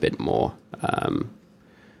 It's a bit more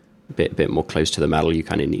bit more close to the metal. You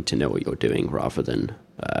kind of need to know what you're doing rather than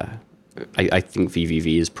I think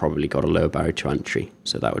VVV has probably got a lower barrier to entry,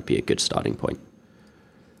 so that would be a good starting point.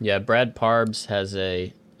 Yeah, Brad Parbs has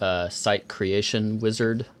a site creation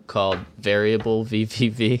wizard called Variable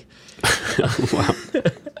VVV. Wow.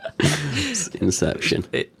 It's Inception.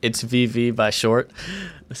 It's VV by short,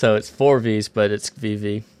 so it's 4 V's, but it's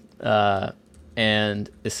VV, and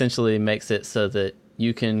essentially makes it so that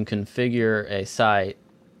you can configure a site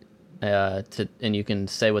and you can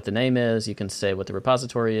say what the name is, you can say what the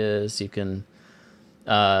repository is, you can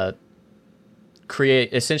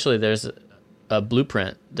create. Essentially, there's a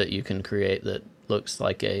blueprint that you can create that looks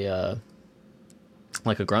like a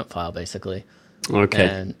grunt file, basically.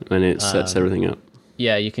 Okay, and it sets everything up.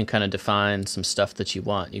 Yeah, you can kind of define some stuff that you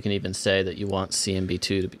want. You can even say that you want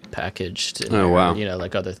CMB2 to be packaged. Wow.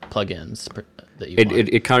 Like other plugins that you want.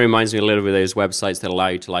 It kind of reminds me a little bit of those websites that allow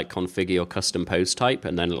you to like configure your custom post type,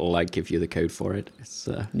 and then it'll like give you the code for it. It's,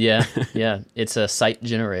 yeah. It's a site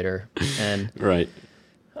generator, and right.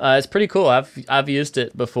 It's pretty cool. I've used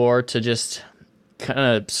it before to just kind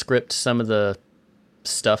of script some of the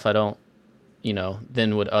stuff I don't,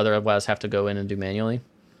 then would otherwise have to go in and do manually.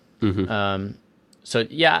 Mm-hmm. So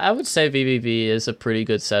yeah, I would say VVV is a pretty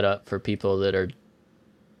good setup for people that are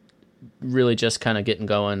really just kind of getting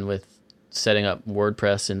going with setting up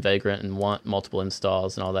WordPress and Vagrant and want multiple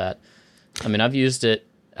installs and all that. I mean, I've used it.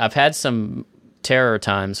 I've had some terror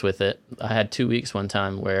times with it. I had 2 weeks one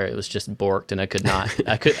time where it was just borked and I could not.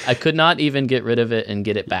 I could not even get rid of it and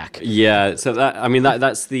get it back. Yeah. So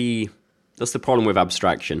that's the problem with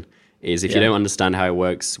abstraction. Is if you don't understand how it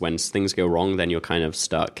works, when things go wrong, then you're kind of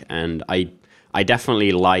stuck. And I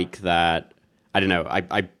definitely like that. I don't know.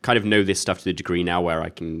 I kind of know this stuff to the degree now where I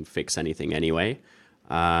can fix anything anyway.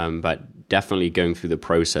 But definitely going through the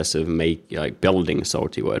process of building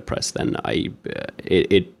salty WordPress, then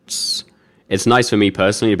it's nice for me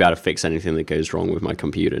personally to be able to fix anything that goes wrong with my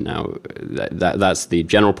computer now. That's the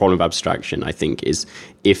general problem of abstraction, I think, is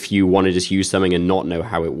if you want to just use something and not know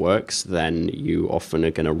how it works, then you often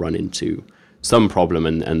are going to run into some problem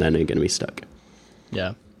and then are going to be stuck.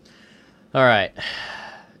 Yeah. All right.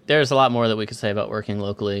 There's a lot more that we could say about working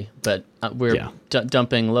locally, but we're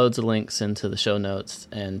dumping loads of links into the show notes,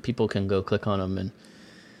 and people can go click on them and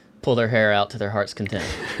pull their hair out to their heart's content.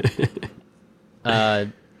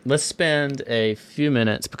 Let's spend a few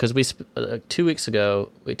minutes, because 2 weeks ago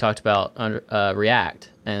we talked about React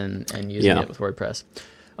and using it with WordPress.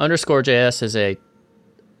 _JS is a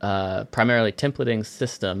primarily templating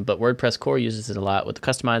system, but WordPress core uses it a lot with the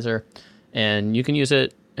customizer, and you can use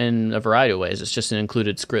it in a variety of ways. It's just an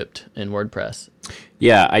included script in WordPress.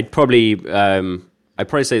 Yeah, I'd probably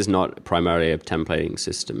say it's not primarily a templating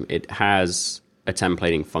system. It has a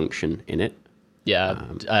templating function in it. Yeah,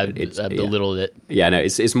 I belittled it. Yeah, no,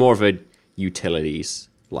 it's more of a utilities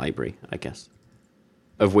library, I guess,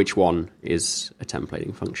 of which one is a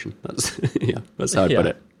templating function. That's how I put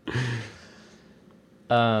it.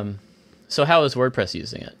 So how is WordPress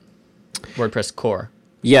using it? WordPress core.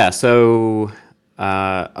 Yeah, so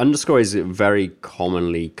underscore is very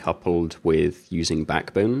commonly coupled with using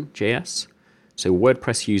Backbone.js. So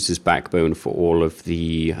WordPress uses Backbone for all of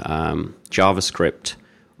the JavaScript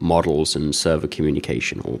models and server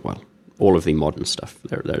communication, all of the modern stuff.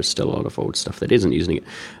 There's still a lot of old stuff that isn't using it.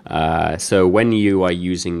 So when you are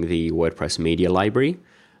using the WordPress media library,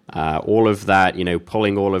 all of that,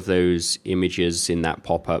 pulling all of those images in that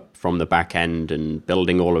pop-up from the back end and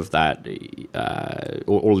building all of that,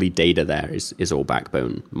 all the data there is all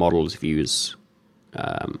Backbone models, views,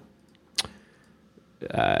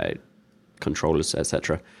 controllers,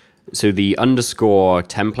 etc. So the underscore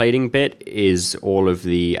templating bit is all of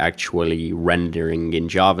the actually rendering in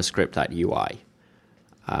JavaScript that UI.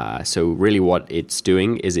 So really what it's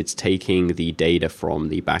doing is it's taking the data from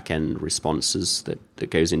the backend responses that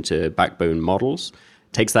goes into Backbone models,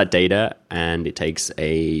 takes that data and it takes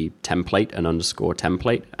a template, an underscore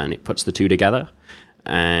template, and it puts the two together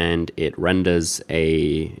and it renders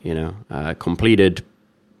a completed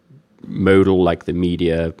modal like the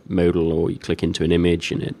media modal, or you click into an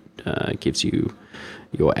image and it gives you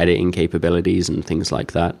your editing capabilities and things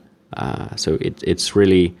like that. So it's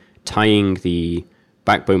really tying the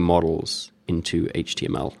Backbone models into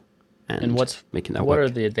HTML and making that work. What are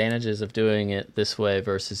the advantages of doing it this way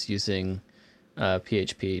versus using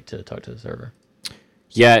PHP to talk to the server?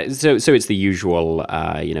 Yeah, so it's the usual.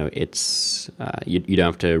 It's you don't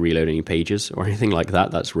have to reload any pages or anything like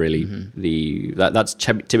that. That's really that's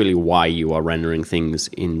typically why you are rendering things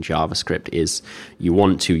in JavaScript. Is you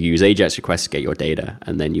want to use AJAX requests to get your data,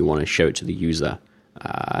 and then you want to show it to the user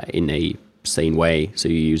in a sane way. So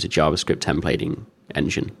you use a JavaScript templating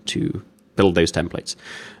engine to build those templates.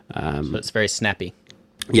 So it's very snappy.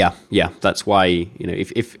 Yeah. That's why,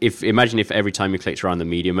 if imagine if every time you clicked around the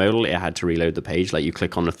media modal, it had to reload the page. Like you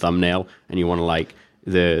click on a thumbnail and you want to like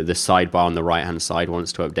the sidebar on the right hand side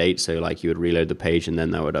wants to update. So like you would reload the page and then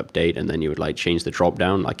that would update, and then you would like change the drop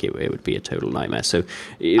down. Like it would be a total nightmare. So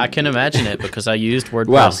I can imagine it because I used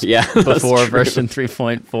WordPress before version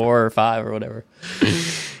 3.4 or 5 or whatever.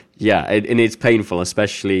 Yeah, and it's painful,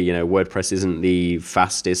 especially, WordPress isn't the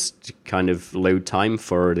fastest kind of load time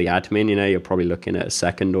for the admin. You're probably looking at a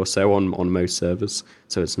second or so on most servers.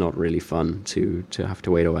 So it's not really fun to have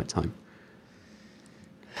to wait all that time.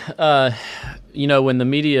 When the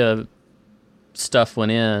media stuff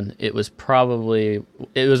went in, it was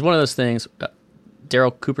one of those things.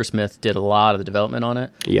 Daryl Coopersmith did a lot of the development on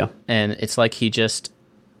it. Yeah. And it's like he just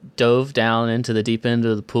dove down into the deep end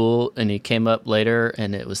of the pool and he came up later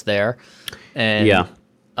and it was there. And yeah.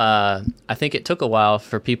 I think it took a while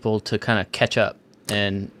for people to kind of catch up.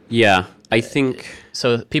 And yeah, I think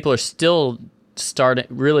so. People are still starting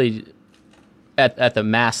really at the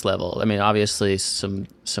mass level. I mean, obviously some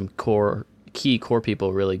key core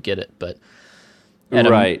people really get it, but at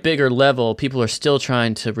a bigger level, people are still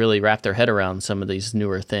trying to really wrap their head around some of these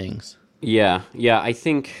newer things. Yeah. I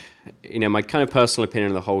think, my kind of personal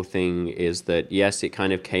opinion of the whole thing is that, yes, it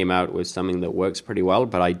kind of came out with something that works pretty well,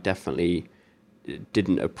 but I definitely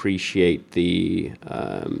didn't appreciate the,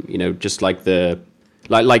 just like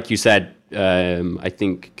like you said, I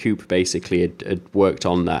think Coop basically had worked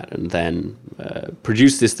on that and then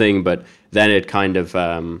produced this thing, but then it kind of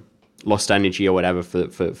lost energy or whatever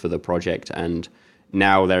for the project. And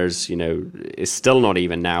now there's, it's still not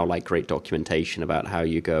even now like great documentation about how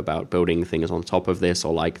you go about building things on top of this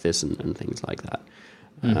or like this and things like that.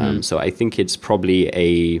 Mm-hmm. So I think it's probably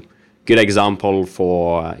a good example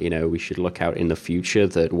for, we should look out in the future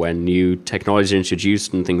that when new technology is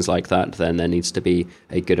introduced and things like that, then there needs to be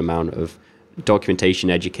a good amount of documentation,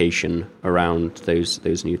 education around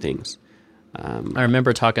those new things. I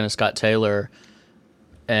remember talking to Scott Taylor,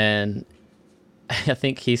 and I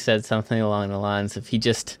think he said something along the lines of he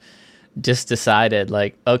just decided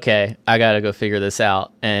like, okay, I got to go figure this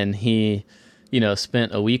out. And he,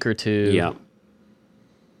 spent a week or two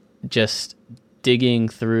just digging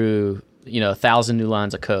through, 1,000 new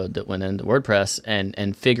lines of code that went into WordPress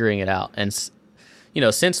and figuring it out. And,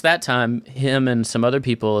 since that time, him and some other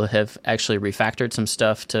people have actually refactored some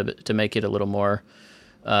stuff to make it a little more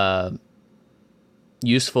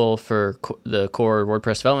useful for the core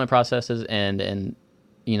WordPress development processes, and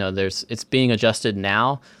it's being adjusted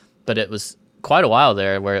now, but it was quite a while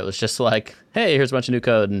there where it was just like, hey, here's a bunch of new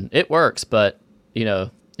code and it works, but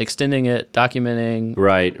extending it, documenting,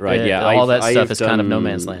 right, all that stuff is kind of no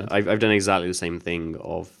man's land. I've done exactly the same thing.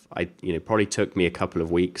 Probably took me a couple of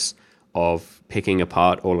weeks of picking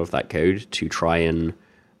apart all of that code to try and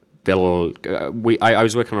build. I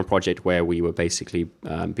was working on a project where we were basically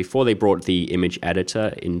before they brought the image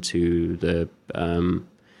editor into the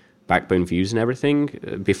Backbone views and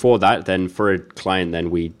everything. Before that, then for a client, then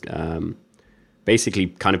we basically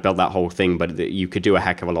kind of built that whole thing. But you could do a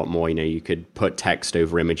heck of a lot more. You could put text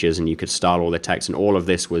over images and you could style all the text, and all of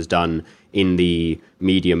this was done in the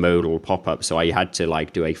media modal pop-up. So I had to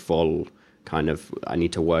do a full kind of, I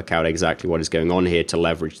need to work out exactly what is going on here to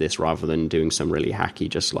leverage this rather than doing some really hacky,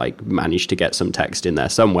 just manage to get some text in there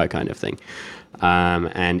somewhere kind of thing.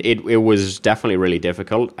 And it was definitely really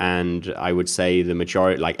difficult. And I would say the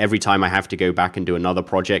majority, every time I have to go back and do another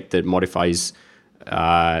project that modifies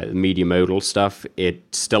media modal stuff, it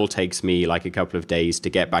still takes me a couple of days to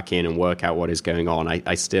get back in and work out what is going on.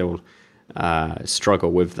 I still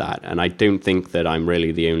struggle with that. And I don't think that I'm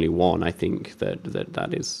really the only one. I think that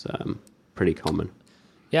is pretty common.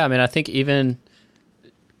 Yeah, I mean, I think even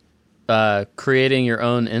creating your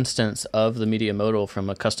own instance of the media modal from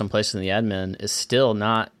a custom place in the admin is still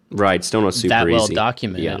not super that well easy.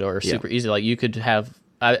 documented or super easy. You could have,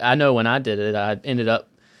 I know when I did it, I ended up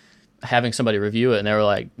having somebody review it and they were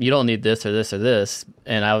like, you don't need this or this or this.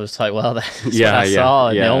 And I was like, well, that's what I saw.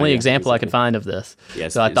 And the only example I could find of this.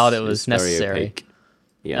 Yes, so I thought it was necessary.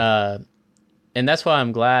 Yeah. And that's why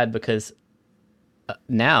I'm glad, because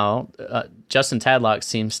now Justin Tadlock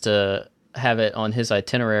seems to have it on his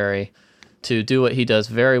itinerary to do what he does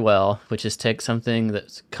very well, which is take something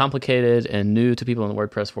that's complicated and new to people in the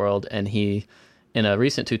WordPress world, and he, in a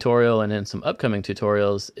recent tutorial and in some upcoming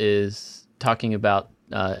tutorials, is talking about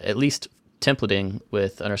at least templating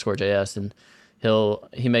with _JS, and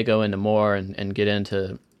he may go into more and get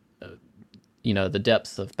into the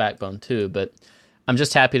depths of Backbone too. But I'm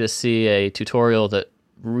just happy to see a tutorial that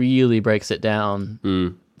really breaks it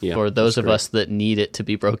down for those of us that need it to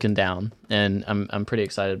be broken down, and I'm pretty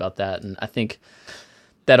excited about that, and I think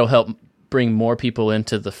that'll help bring more people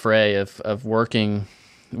into the fray of working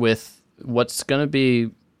with what's going to be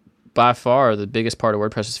by far the biggest part of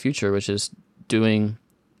WordPress's future, which is doing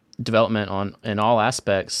development in all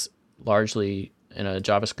aspects, largely in a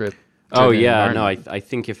JavaScript. Oh yeah, no, I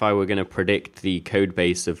think if I were going to predict the code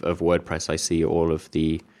base of WordPress, I see all of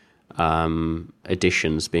the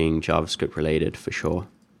additions being JavaScript related for sure.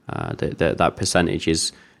 That percentage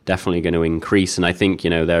is definitely going to increase, and I think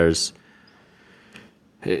there's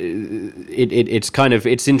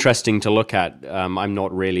it's interesting to look at. I'm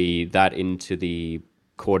not really that into the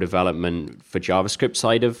core development for JavaScript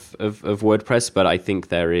side of WordPress, but I think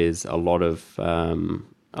there is a lot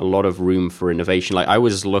of room for innovation. Like I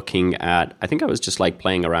was looking at, I think I was just like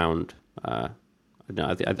playing around. I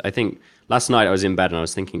think last night I was in bed and I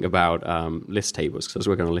was thinking about list tables because I was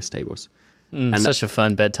working on list tables. And such a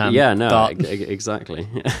fun bedtime. Yeah, no, thought. Exactly.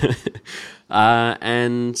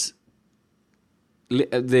 And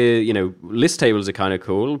the list tables are kind of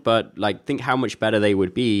cool, but like think how much better they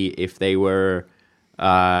would be if they were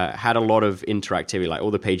had a lot of interactivity. Like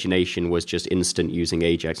all the pagination was just instant using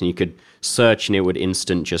Ajax, and you could search and it would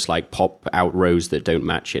instant just like pop out rows that don't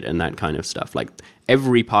match it and that kind of stuff. Like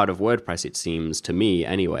every part of WordPress, it seems to me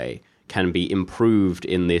anyway, can be improved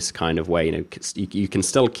in this kind of way. You can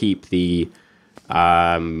still keep the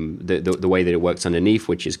way that it works underneath,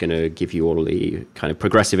 which is going to give you all the kind of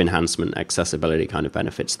progressive enhancement, accessibility kind of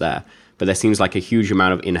benefits there. But there seems like a huge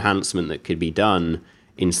amount of enhancement that could be done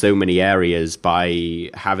in so many areas by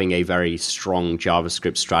having a very strong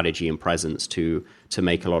JavaScript strategy and presence to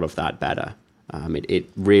make a lot of that better. It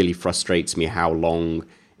really frustrates me how long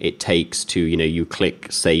it takes to, you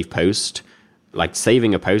click save post. Like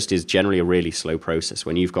saving a post is generally a really slow process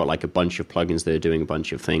when you've got like a bunch of plugins that are doing a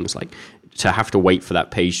bunch of things. Like to have to wait for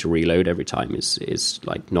that page to reload every time is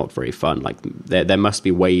like not very fun. Like there must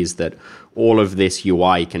be ways that all of this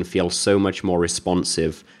UI can feel so much more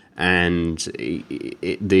responsive, and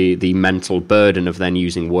the mental burden of then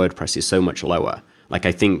using WordPress is so much lower. Like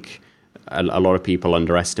I think a lot of people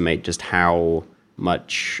underestimate just how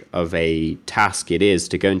much of a task it is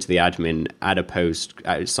to go into the admin, add a post,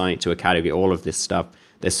 assign it to a category, all of this stuff.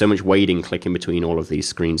 There's so much waiting, clicking between all of these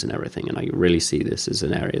screens and everything, and I really see this as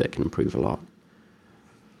an area that can improve a lot.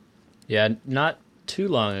 Yeah, not too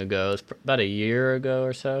long ago, it was about a year ago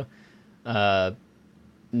or so,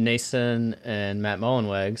 Nason and Matt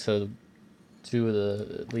Mullenweg, so two of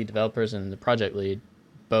the lead developers and the project lead,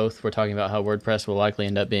 both were talking about how WordPress will likely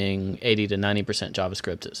end up being 80 to 90%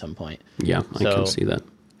 JavaScript at some point. Yeah, I can see that.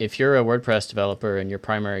 If you're a WordPress developer and your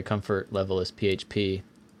primary comfort level is PHP,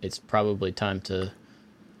 it's probably time to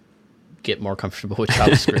get more comfortable with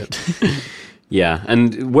JavaScript. Yeah,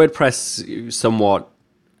 and WordPress somewhat,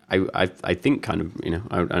 I think kind of,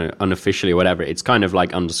 unofficially or whatever, it's kind of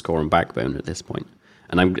like Underscore and Backbone at this point.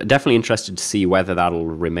 And I'm definitely interested to see whether that'll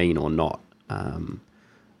remain or not.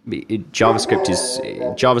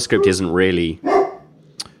 JavaScript isn't really.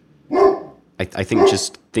 I think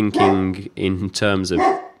just thinking in terms of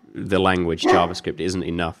the language JavaScript isn't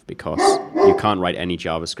enough, because you can't write any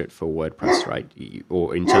JavaScript for WordPress, right?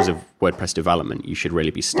 Or in terms of WordPress development, you should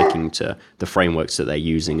really be sticking to the frameworks that they're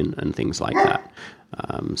using and things like that.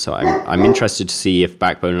 So I'm interested to see if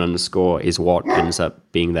Backbone and Underscore is what ends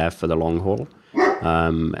up being there for the long haul.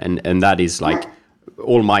 And that is like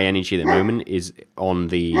all my energy at the moment is on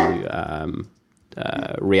the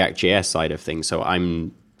React.js side of things. So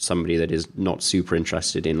I'm somebody that is not super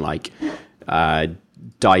interested in like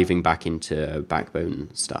diving back into Backbone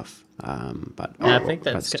stuff. But I think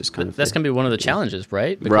that's going to be one of the challenges,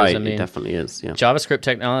 right? Because, right, it definitely is. Yeah. JavaScript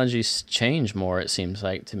technologies change more, it seems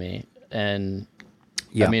like to me, and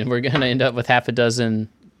yeah. I mean we're going to end up with half a dozen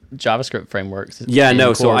JavaScript frameworks. Yeah,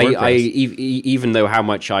 no. So I even though how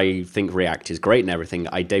much I think React is great and everything,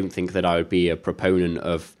 I don't think that I would be a proponent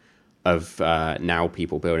of now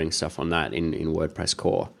people building stuff on that in WordPress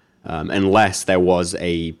core, unless there was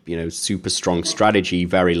a super strong strategy,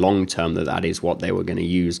 very long term that is what they were going to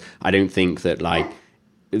use. I don't think that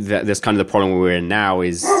that's kind of the problem we're in now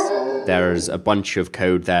is. There's a bunch of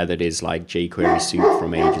code there that is like jQuery soup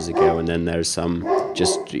from ages ago, and then there's some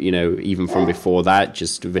just, even from before that,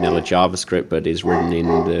 just vanilla JavaScript, but is written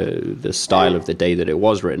in the style of the day that it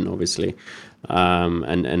was written, obviously.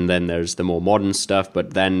 And then there's the more modern stuff,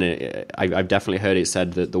 but then I've definitely heard it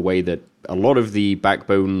said that the way that a lot of the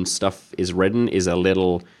Backbone stuff is written is a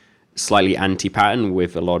little slightly anti-pattern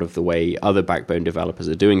with a lot of the way other Backbone developers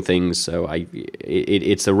are doing things. So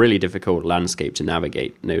it's a really difficult landscape to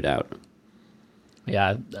navigate, no doubt.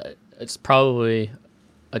 Yeah, it's probably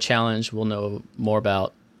a challenge we'll know more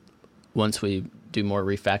about once we do more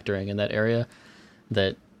refactoring in that area.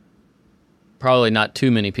 That probably not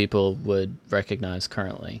too many people would recognize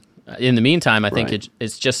currently. In the meantime, I think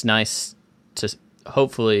it's just nice to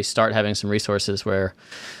hopefully start having some resources where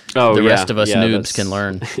the rest of us noobs can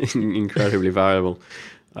learn. Incredibly valuable.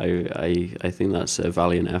 I think that's a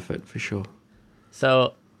valiant effort for sure.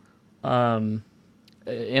 So, in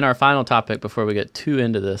our final topic, before we get too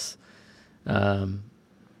into this,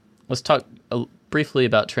 let's talk briefly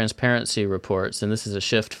about transparency reports. And this is a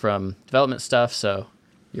shift from development stuff, so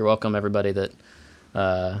you're welcome, everybody that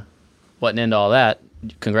wasn't into all that.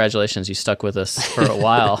 Congratulations, you stuck with us for a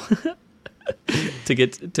while to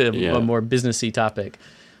get to a more businessy topic.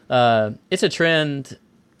 It's a trend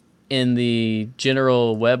in the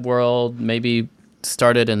general web world, maybe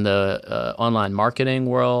started in the online marketing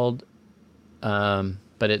world,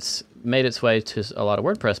 but it's made its way to a lot of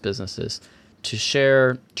WordPress businesses to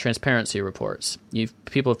share transparency reports.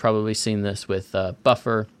 People have probably seen this with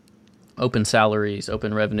Buffer, open salaries,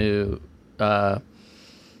 open revenue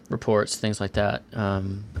reports, things like that.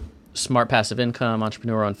 Smart Passive Income,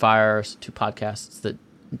 Entrepreneur on Fire, 2 podcasts that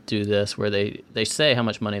do this where they say how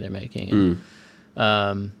much money they're making.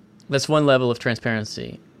 That's one level of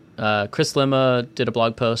transparency. Chris Lemma did a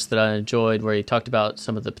blog post that I enjoyed where he talked about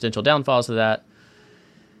some of the potential downfalls of that.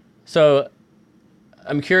 So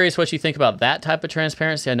I'm curious what you think about that type of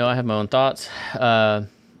transparency. I know I have my own thoughts.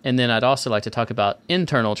 And then I'd also like to talk about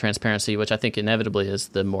internal transparency, which I think inevitably is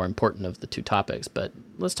the more important of the 2 topics. But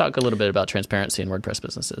let's talk a little bit about transparency in WordPress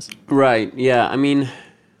businesses. Right. Yeah. I mean,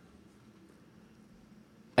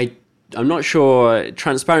 I'm not sure.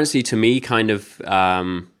 Transparency to me kind of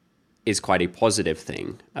is quite a positive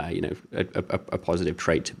thing. A positive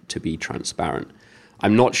trait to be transparent.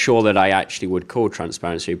 I'm not sure that I actually would call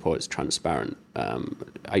transparency reports transparent.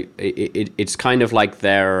 It's kind of like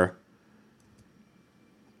they're.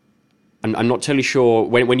 I'm not totally sure.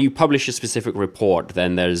 When you publish a specific report,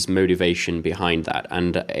 then there's motivation behind that.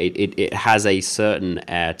 And it has a certain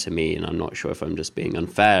air to me, and I'm not sure if I'm just being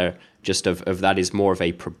unfair, just of that is more of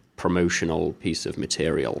a promotional piece of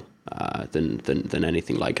material than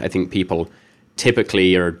anything like. I think people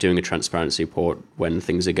typically are doing a transparency report when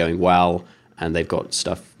things are going well and they've got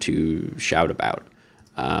stuff to shout about.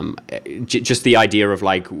 Just the idea of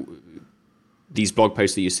like these blog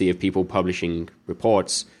posts that you see of people publishing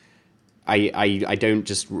reports, I don't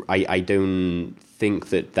think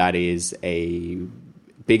that is a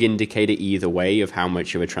big indicator either way of how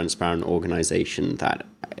much of a transparent organization that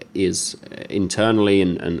is internally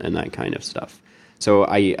and that kind of stuff. So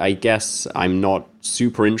I guess I'm not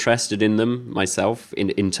super interested in them myself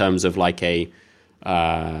in terms of like a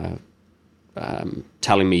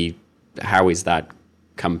telling me how is that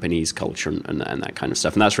company's culture and that kind of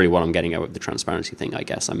stuff. And that's really what I'm getting at with the transparency thing, I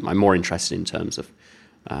guess. I'm more interested in terms of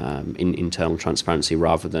in internal transparency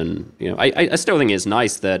rather than, I still think it's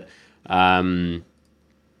nice that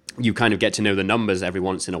you kind of get to know the numbers every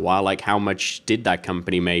once in a while, like how much did that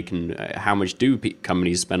company make and how much do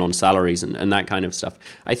companies spend on salaries and that kind of stuff.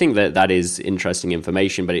 I think that is interesting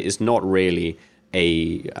information, but it is not really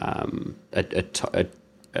a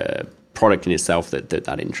product in itself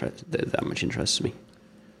that much interests me.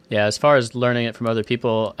 Yeah, as far as learning it from other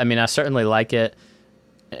people, I mean, I certainly like it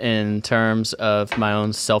in terms of my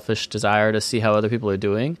own selfish desire to see how other people are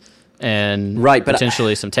doing and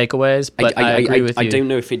potentially some takeaways. But I agree with you. I don't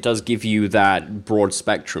know if it does give you that broad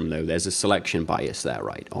spectrum, though. There's a selection bias there,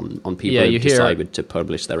 right, on people who decided to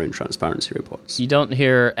publish their own transparency reports. You don't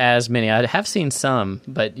hear as many. I have seen some,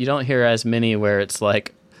 but you don't hear as many where it's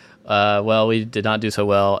like, well, we did not do so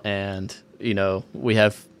well, and we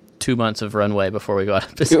have 2 months of runway before we go out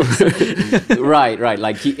of business. Right.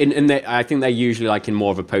 Like, I think they're usually like in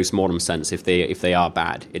more of a post-mortem sense. If they are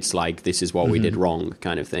bad, it's like this is what we did wrong,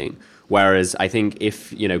 kind of thing. Whereas I think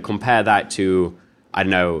if compare that to, I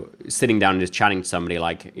don't know, sitting down and just chatting to somebody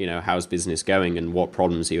like how's business going and what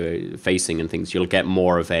problems you're facing and things, you'll get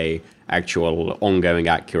more of a actual ongoing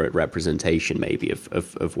accurate representation maybe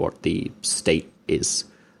of what the state is.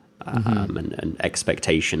 And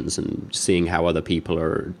expectations and seeing how other people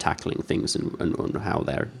are tackling things and how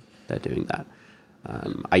they're doing that.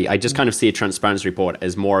 I just kind of see a transparency report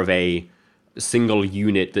as more of a single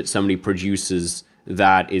unit that somebody produces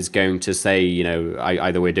that is going to say,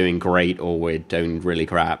 either we're doing great or we're doing really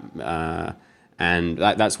crap. And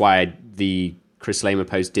that's why the Chris Lemma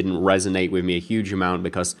post didn't resonate with me a huge amount,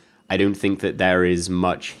 because I don't think that there is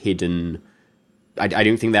much hidden. I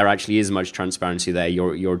don't think there actually is much transparency there.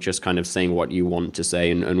 You're just kind of saying what you want to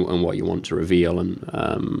say and what you want to reveal. And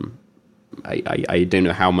I don't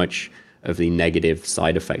know how much of the negative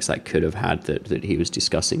side effects that could have had that he was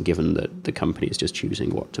discussing, given that the company is just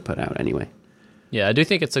choosing what to put out anyway. Yeah, I do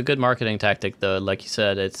think it's a good marketing tactic, though. Like you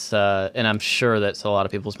said, it's and I'm sure that's a lot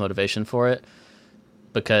of people's motivation for it,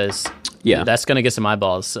 because that's going to get some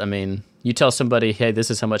eyeballs. I mean, you tell somebody, hey,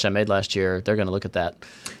 this is how much I made last year, they're going to look at that.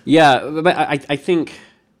 Yeah, but I think,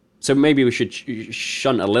 so maybe we should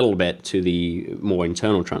shunt a little bit to the more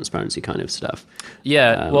internal transparency kind of stuff.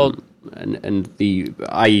 Yeah, well... And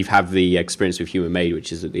I have the experience with Human Made,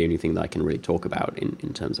 which is the only thing that I can really talk about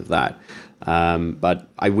in terms of that. But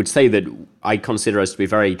I would say that I consider us to be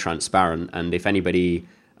very transparent. And if anybody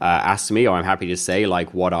asks me, or I'm happy to say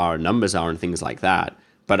like what our numbers are and things like that,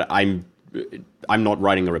 but I'm not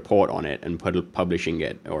writing a report on it and publishing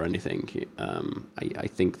it or anything. I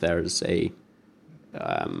think there's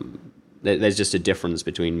just a difference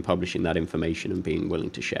between publishing that information and being willing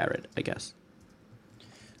to share it, I guess.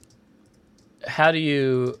 How do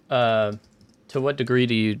you, to what degree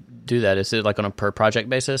do you do that? Is it like on a per project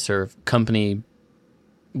basis or company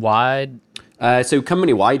wide? So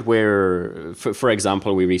company wide, where, for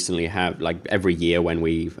example, we recently have like every year when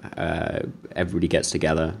everybody gets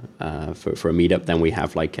together for a meetup, then we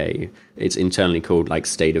have like it's internally called like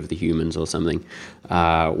State of the Humans or something,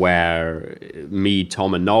 where me,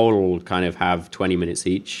 Tom, and Noel kind of have 20 minutes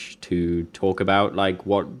each to talk about like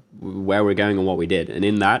where we're going and what we did, and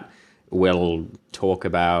in that, we'll talk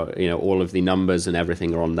about, all of the numbers and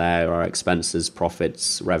everything are on there, our expenses,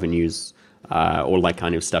 profits, revenues, all that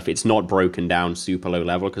kind of stuff. It's not broken down super low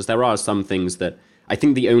level, because there are some things that I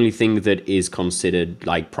think the only thing that is considered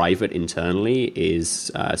like private internally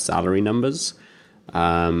is salary numbers.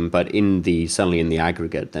 But certainly in the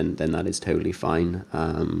aggregate, then that is totally fine.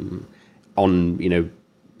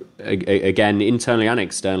 Again, internally and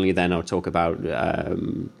externally, then I'll talk about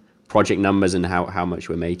project numbers and how much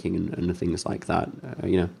we're making and things like that.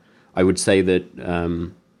 I would say that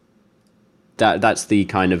that's the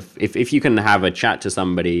kind of, if you can have a chat to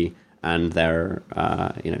somebody and they're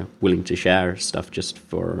willing to share stuff just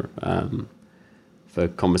for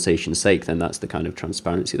conversation's sake, then that's the kind of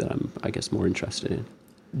transparency that I'm, I guess, more interested in.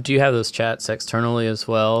 Do you have those chats externally as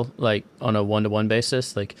well, like on a one-to-one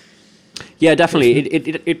basis? Like, yeah, definitely.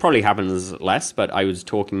 It probably happens less, but I was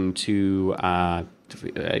talking to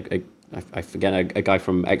I forget, a guy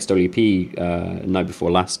from XWP night before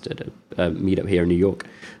last at a meetup here in New York,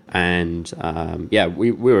 and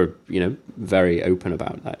we were very open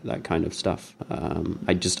about that kind of stuff.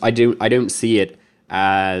 I don't see it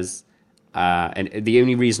as and the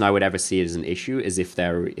only reason I would ever see it as an issue is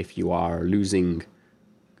if you are losing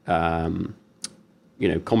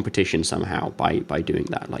competition somehow by doing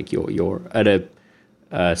that, like you're at a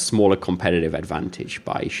smaller competitive advantage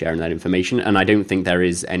by sharing that information, and I don't think there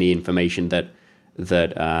is any information that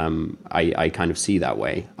I kind of see that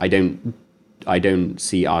way. I don't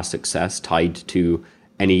see our success tied to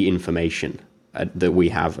any information that we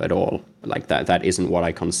have at all. Like that isn't what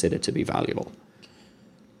I consider to be valuable.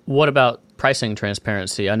 What about pricing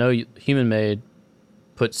transparency? I know Human Made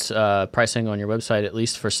puts pricing on your website, at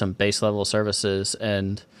least for some base level services,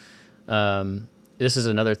 and this is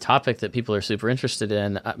another topic that people are super interested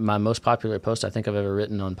in. My most popular post I think I've ever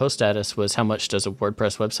written on Post Status was, how much does a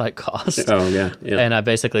WordPress website cost? Oh, yeah. And I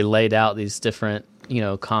basically laid out these different,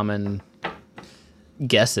 common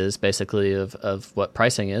guesses, basically, of what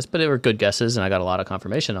pricing is. But they were good guesses, and I got a lot of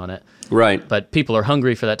confirmation on it. Right. But people are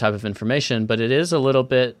hungry for that type of information, but it is a little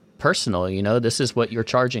bit personal. This is what you're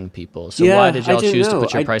charging people. So why did y'all choose to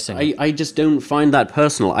put your pricing on? I just don't find that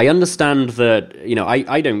personal. I understand that,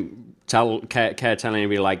 I don't care telling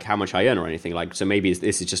anybody like how much I earn or anything, like, so maybe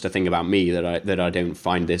this is just a thing about me that I don't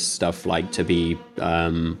find this stuff like to be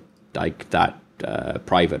like that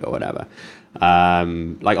private or whatever.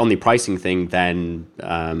 Like on the pricing thing, then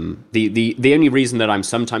the only reason that I'm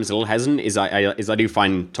sometimes a little hesitant is I do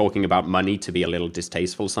find talking about money to be a little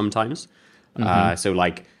distasteful sometimes. Mm-hmm. So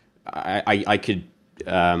like I could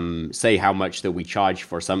say how much that we charge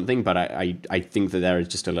for something, but I think that there is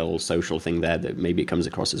just a little social thing there that maybe it comes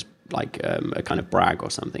across as like a kind of brag or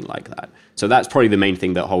something like that. So that's probably the main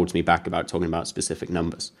thing that holds me back about talking about specific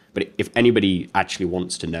numbers. But if anybody actually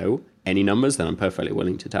wants to know any numbers, then I'm perfectly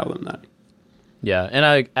willing to tell them that. Yeah, and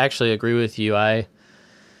I actually agree with you.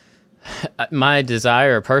 My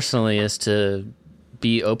desire personally is to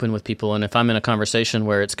be open with people, and if I'm in a conversation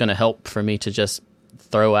where it's going to help for me to just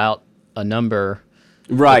throw out a number,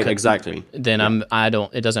 right, exactly, then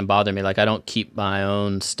it doesn't bother me. Like, I don't keep my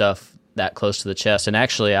own stuff that close to the chest. And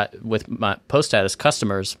actually, with my Post Status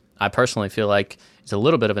customers, I personally feel like it's a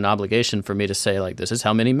little bit of an obligation for me to say, like, this is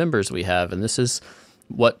how many members we have, and this is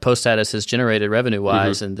what Post Status has generated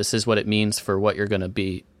revenue-wise, mm-hmm. and this is what it means for what you're going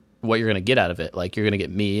to get out of it. Like, you're going to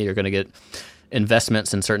get me, you're going to get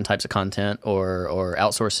investments in certain types of content or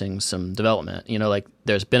outsourcing some development. Like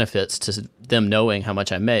there's benefits to them knowing how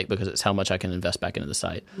much I make because it's how much I can invest back into the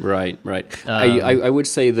site. Right. I would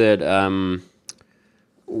say that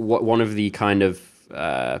one of the kind of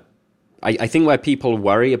I think where people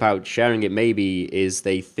worry about sharing it maybe is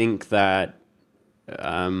they think that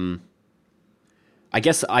I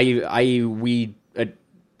guess HumanMade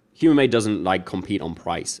doesn't like compete on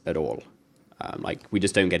price at all. Like we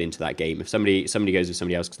just don't get into that game. If somebody goes with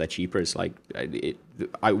somebody else because they're cheaper, it's like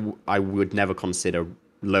I would never consider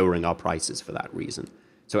lowering our prices for that reason.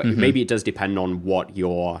 So maybe it does depend on what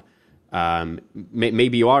your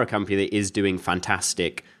maybe you are a company that is doing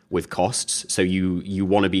fantastic with costs, so you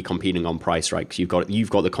want to be competing on price, right? Because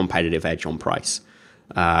you've got the competitive edge on price.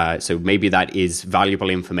 So maybe that is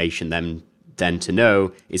valuable information then to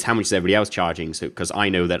know is how much is everybody else charging. So because I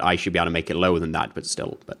know that I should be able to make it lower than that, but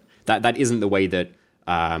that isn't the way that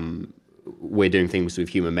we're doing things with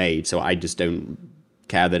HumanMade. So I just don't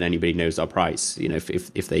care that anybody knows our price.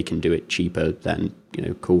 If they can do it cheaper, then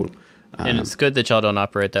cool. And it's good that y'all don't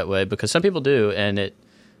operate that way because some people do, and it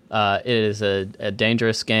is a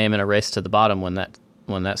dangerous game and a race to the bottom when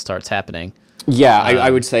that starts happening. Yeah,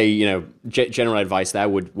 I would say, general advice there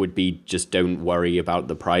would be just don't worry about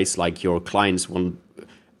the price. Like your clients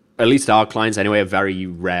at least our clients anyway, are very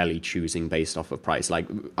rarely choosing based off of price. Like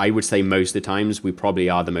I would say most of the times we probably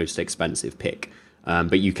are the most expensive pick.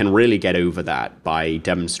 But you can really get over that by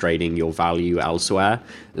demonstrating your value elsewhere,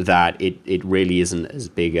 that it really isn't as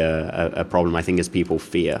big a problem, I think, as people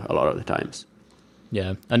fear a lot of the times.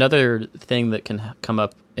 Yeah. Another thing that can come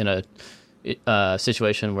up in a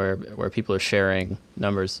situation where people are sharing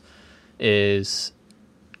numbers is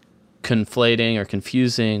conflating or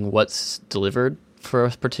confusing what's delivered for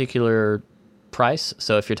a particular price.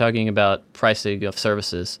 So if you're talking about pricing of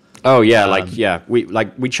services. Oh yeah,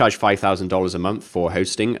 we charge $5,000 a month for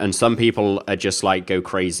hosting, and some people are just like go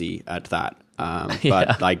crazy at that.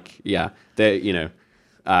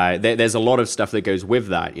 There's a lot of stuff that goes with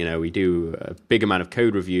that. We do a big amount of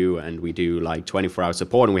code review, and we do like 24-hour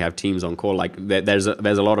support, and we have teams on call. Like there's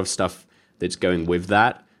a lot of stuff that's going with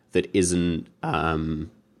that isn't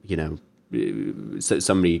so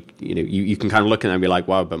somebody you can kind of look at it and be like,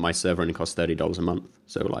 wow, but my server only costs $30 a month.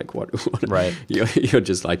 So like what right. You're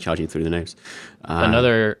just like charging through the nose.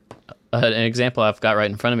 Another an example I've got right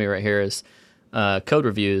in front of me right here is code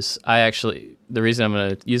reviews. The reason I'm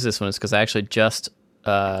going to use this one is because I actually just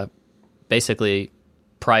basically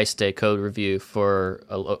priced a code review for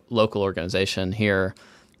a local organization here,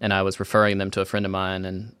 and I was referring them to a friend of mine,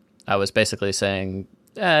 and I was basically saying,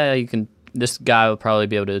 this guy will probably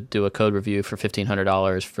be able to do a code review for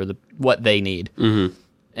 $1,500 for what they need. Mm-hmm.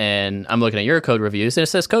 And I'm looking at your code reviews, and it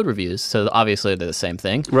says code reviews, so obviously they're the same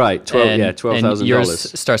thing. Right, $12,000. And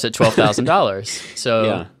yours starts at $12,000.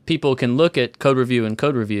 So people can look at code review and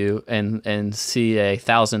see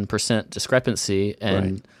 1,000% discrepancy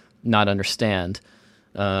and not understand.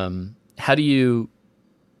 How do you?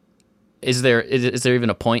 Is there even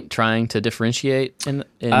a point trying to differentiate in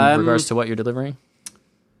regards to what you're delivering?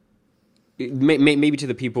 Maybe to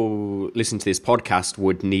the people listening to this podcast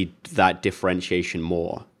would need that differentiation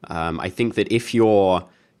more. I think that if you're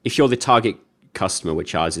the target customer,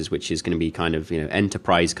 which is going to be kind of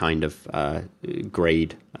enterprise kind of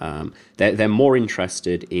grade, they're more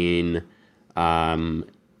interested in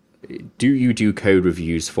do you do code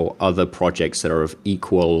reviews for other projects that are of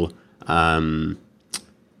equal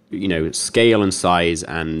scale and size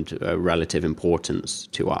and relative importance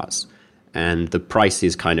to us. And the price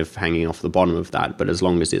is kind of hanging off the bottom of that. But as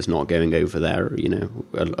long as it's not going over their,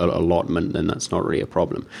 allotment, then that's not really a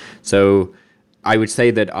problem. So I would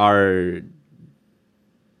say that our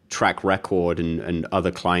track record and other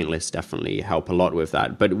client lists definitely help a lot with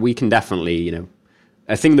that. But we can definitely,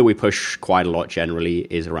 a thing that we push quite a lot generally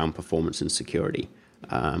is around performance and security,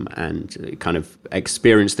 and kind of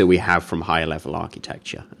experience that we have from higher level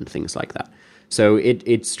architecture and things like that. So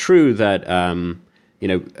it's true that,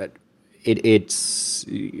 it's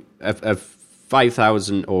a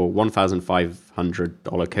 $5,000 or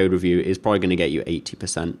 $1,500 code review is probably going to get you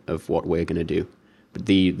 80% of what we're going to do. But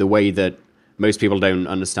the way that most people don't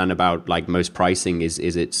understand about like most pricing is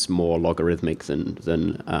it's more logarithmic than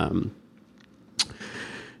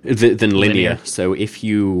linear. So if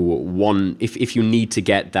you need to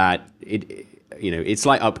get that, it's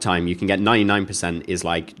like uptime. You can get 99% is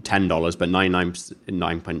like $10, but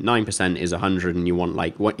 99.9% is 100, and you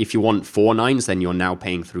want if you want 4 nines, then you're now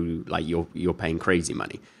paying through you're paying crazy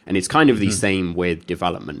money. And it's kind of the same with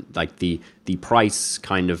development. Like the price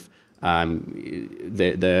kind of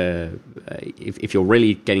if you're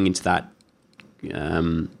really getting into that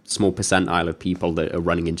small percentile of people that are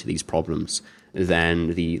running into these problems,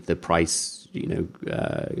 then the price,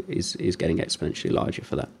 is getting exponentially larger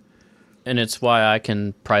for that. And it's why I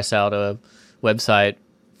can price out a website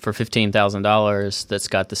for $15,000 that's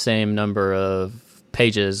got the same number of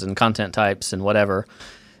pages and content types and whatever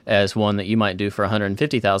as one that you might do for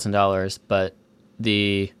 $150,000, but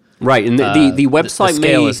the right, and the website the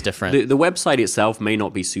scale is different. The website itself may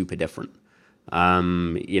not be super different. I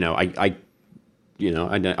know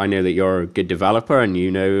that you're a good developer, and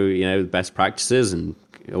the best practices and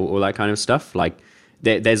all that kind of stuff. Like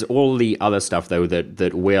there's all the other stuff though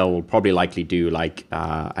that will probably likely do, like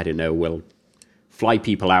will fly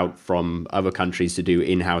people out from other countries to do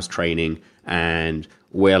in-house training, and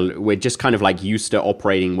we're just kind of like used to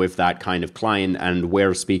operating with that kind of client, and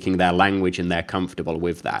we're speaking their language and they're comfortable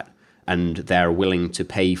with that, and they're willing to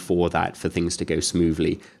pay for that for things to go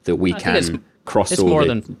smoothly, that we can cross all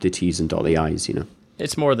the T's and dot the I's,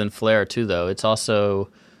 It's more than flair too, though. It's also,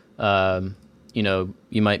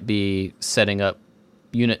 you might be setting up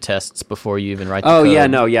unit tests before you even write the code.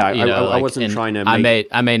 I wasn't trying to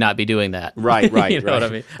I may not be doing that. Right. You know what I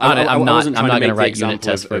mean? I'm not going to write unit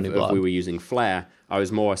tests for a new blog. If we were using Flare, I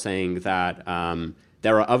was more saying that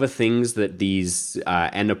there are other things that these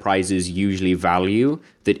enterprises usually value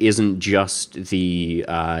that isn't just the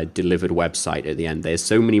delivered website at the end. There's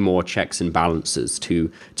so many more checks and balances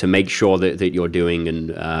to make sure that you're doing,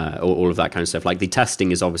 and all of that kind of stuff. Like the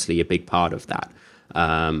testing is obviously a big part of that.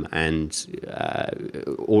 And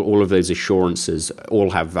all of those assurances all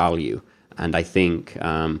have value. And I think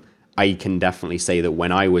I can definitely say that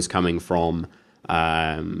when I was coming from,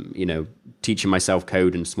 teaching myself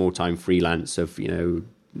code and small-time freelance of,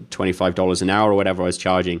 $25 an hour or whatever I was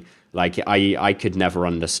charging, like I could never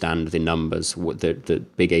understand the numbers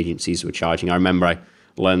that big agencies were charging. I remember I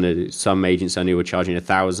learned that some agents I knew were charging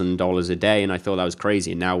 $1,000 a day, and I thought that was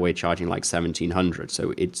crazy. And now we're charging like $1,700.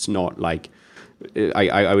 So it's not like...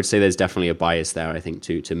 I would say there's definitely a bias there, I think,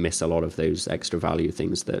 to miss a lot of those extra value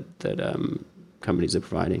things that companies are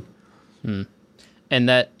providing. And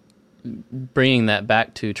that, bringing that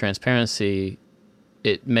back to transparency,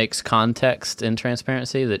 it makes context in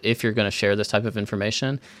transparency, that if you're going to share this type of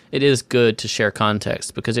information, it is good to share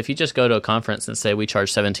context. Because if you just go to a conference and say we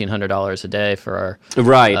charge $1,700 a day for our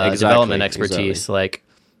development expertise, like...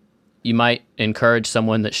 You might encourage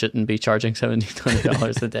someone that shouldn't be charging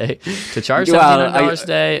 $1,700 a day to charge $1,700 a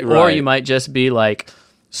day, or you might just be like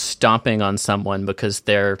stomping on someone because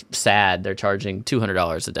they're sad they're charging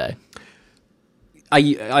 $200 a day.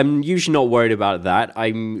 I'm usually not worried about that.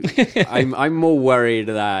 I'm more worried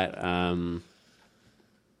that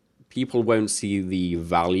people won't see the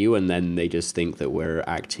value, and then they just think that we're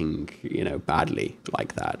acting, badly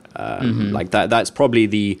like that. Like that. That's probably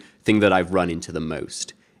the thing that I've run into the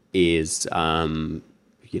most. Is I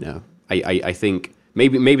think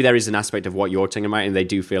maybe there is an aspect of what you're talking about, and they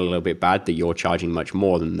do feel a little bit bad that you're charging much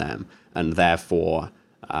more than them, and therefore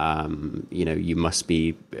you must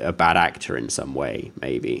be a bad actor in some way.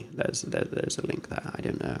 Maybe there's a link there. I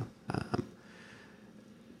don't know,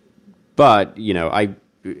 but I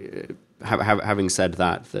having said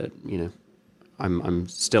that I'm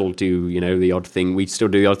still do the odd thing. We still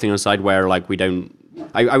do the odd thing on the side where like we don't.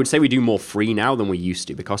 I would say we do more free now than we used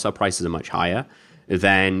to, because our prices are much higher.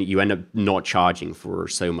 Then you end up not charging for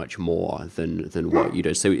so much more than what you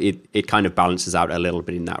do. So it kind of balances out a little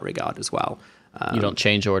bit in that regard as well. You don't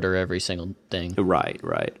change order every single thing. Right.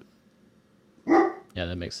 Yeah,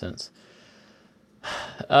 that makes sense.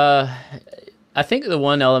 I think the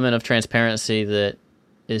one element of transparency that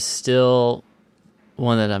is still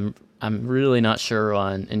one that I'm really not sure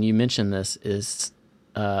on, and you mentioned this, is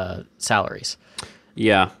salaries.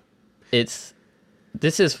 Yeah. This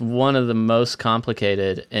is one of the most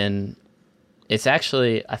complicated, and it's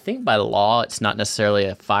actually, I think by law, it's not necessarily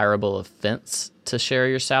a fireable offense to share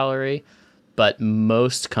your salary, but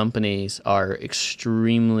most companies are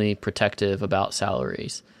extremely protective about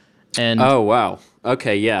salaries. And oh, wow.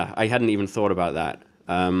 Okay, yeah. I hadn't even thought about that.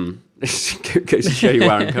 Goes to show you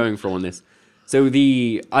where I'm coming from on this. So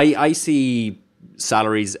I see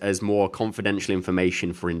salaries as more confidential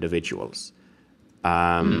information for individuals.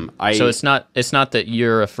 So it's not that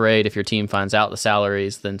you're afraid if your team finds out the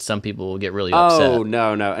salaries, then some people will get really upset. Oh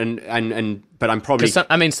no, and but I'm probably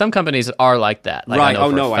some companies are like that. Like, right?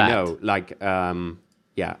 I know. Like I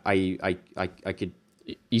could.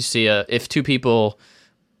 You see, if two people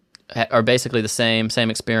are basically the same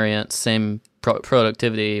experience, same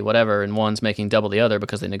productivity, whatever, and one's making double the other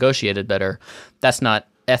because they negotiated better, that's not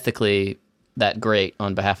ethically that great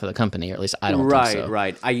on behalf of the company, or at least I don't Right, think so.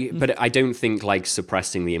 right. But I don't think like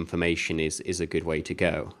suppressing the information is a good way to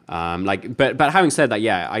go. But having said that,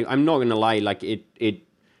 yeah, I'm not gonna lie. Like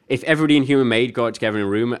if everybody in Human Made got together in a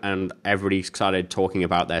room and everybody started talking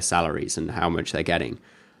about their salaries and how much they're getting,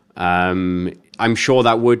 I'm sure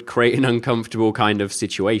that would create an uncomfortable kind of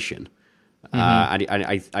situation.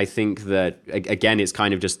 I think that, again, it's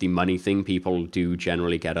kind of just the money thing. People do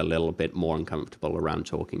generally get a little bit more uncomfortable around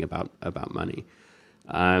talking about money.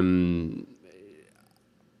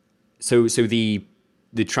 So the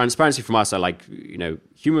transparency from us are like,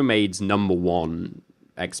 Human Made's number one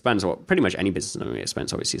expense, or pretty much any business number one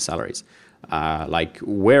expense, obviously, is salaries. Like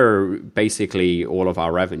where basically all of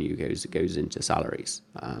our revenue goes into salaries.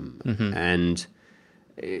 And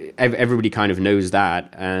everybody kind of knows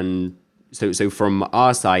that. And so from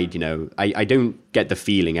our side, I don't get the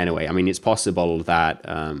feeling anyway. I mean, it's possible that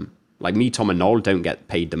like me, Tom, and Noel don't get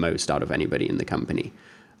paid the most out of anybody in the company.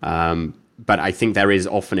 But I think there is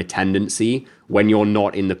often a tendency when you're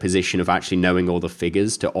not in the position of actually knowing all the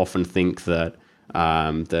figures to often think that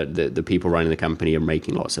the people running the company are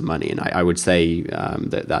making lots of money. And I would say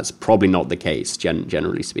that that's probably not the case.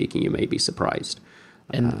 Generally speaking, you may be surprised.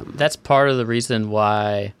 And that's part of the reason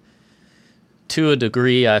why, to a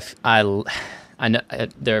degree, I know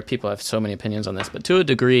there are people who have so many opinions on this, but to a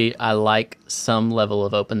degree, I like some level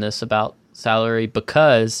of openness about salary,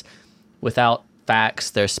 because without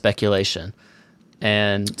facts, there's speculation.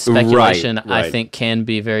 And speculation, Right. I think, can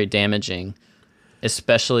be very damaging,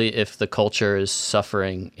 especially if the culture is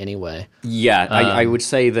suffering anyway. Yeah, I would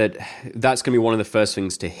say that that's going to be one of the first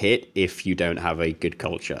things to hit if you don't have a good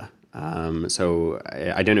culture. So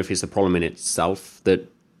I don't know if it's the problem in itself that,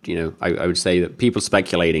 I would say that people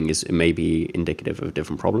speculating is maybe indicative of a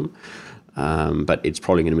different problem, but it's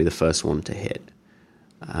probably going to be the first one to hit.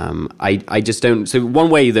 I just don't. So one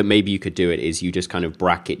way that maybe you could do it is you just kind of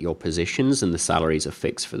bracket your positions and the salaries are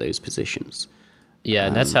fixed for those positions. Yeah,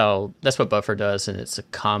 and that's what Buffer does, and it's a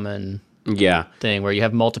common thing where you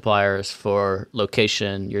have multipliers for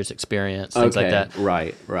location, years experience, things like that.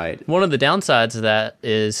 Right. One of the downsides of that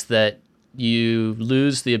is that you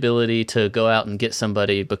lose the ability to go out and get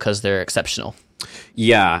somebody because they're exceptional.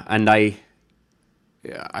 Yeah, and I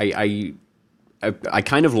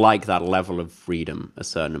kind of like that level of freedom, a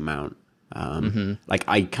certain amount. Like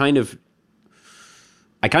I kind of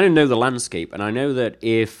know the landscape, and I know that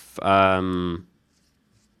if I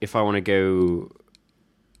want to go,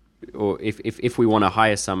 or if we want to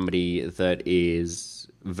hire somebody that is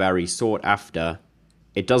very sought after,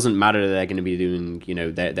 it doesn't matter that they're going to be doing,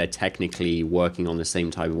 they're technically working on the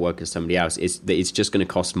same type of work as somebody else. It's just going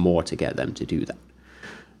to cost more to get them to do that.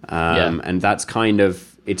 And that's kind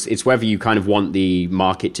of, it's whether you kind of want the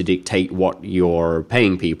market to dictate what you're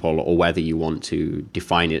paying people, or whether you want to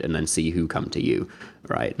define it and then see who come to you,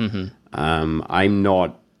 right? I'm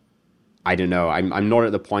not at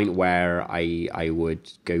the point where I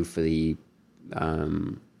would go for the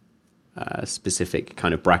specific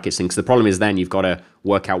kind of brackets thing, because the problem is then you've got to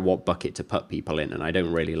work out what bucket to put people in, and I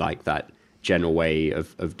don't really like that general way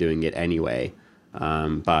of doing it anyway.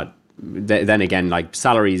 But then again, like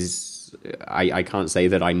salaries, I can't say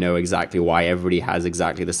that I know exactly why everybody has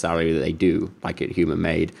exactly the salary that they do, like at Human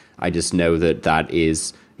Made. I just know that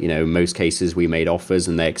is, most cases we made offers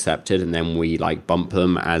and they accepted, and then we like bump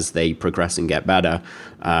them as they progress and get better.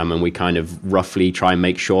 And we kind of roughly try and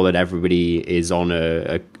make sure that everybody is on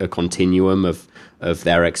a continuum of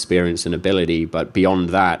their experience and ability. But beyond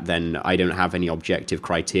that, then I don't have any objective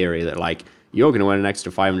criteria that like, you're going to earn an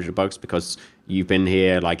extra $500 because you've been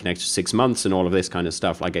here like an extra 6 months and all of this kind of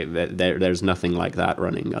stuff. Like there's nothing like that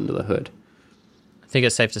running under the hood. I think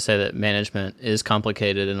it's safe to say that management is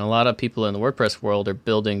complicated, and a lot of people in the WordPress world are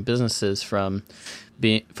building businesses from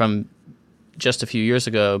just a few years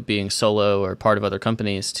ago being solo or part of other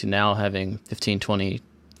companies to now having 15, 20,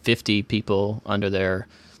 50 people under their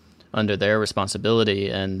responsibility.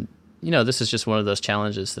 And this is just one of those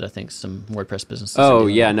challenges that I think some WordPress businesses are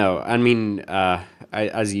dealing with. No. I mean,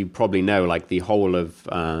 as you probably know, like the whole of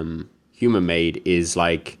Human Made is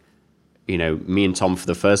like, me and Tom for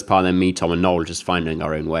the first part, and then me, Tom, and Noel just finding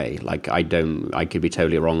our own way. Like I could be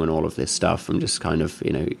totally wrong on all of this stuff. I'm just kind of,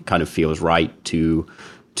 it kind of feels right to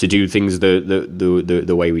do things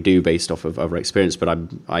the way we do based off of our experience. But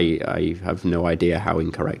I have no idea how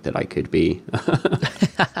incorrect that I could be.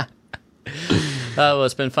 Well,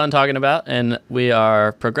 it's been fun talking about, and we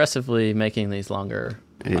are progressively making these longer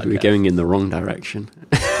podcasts. We're going in the wrong direction.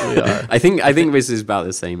 We are. I think this is about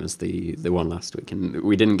the same as the one last week, and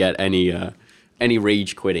we didn't get any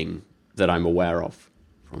rage quitting that I'm aware of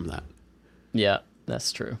from that. Yeah,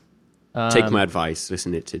 that's true. Take my advice,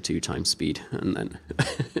 listen it to 2 times speed, and then...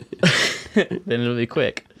 then it'll be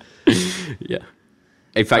quick. Yeah.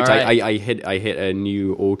 In fact, right. I hit a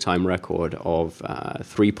new all-time record of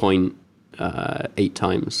 3.8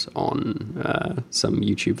 times on some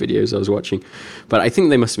YouTube videos I was watching. But I think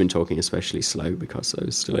they must have been talking especially slow because I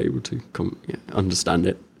was still able to understand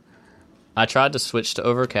it. I tried to switch to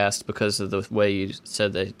Overcast because of the way you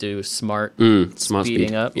said they do smart speeding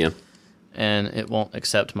speed up. Yeah. And it won't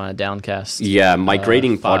accept my Downcast. Yeah,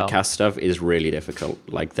 migrating file. podcast stuff is really difficult.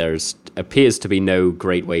 Like, there's appears to be no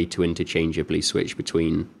great way to interchangeably switch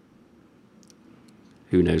between.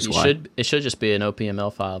 Who knows why? It should just be an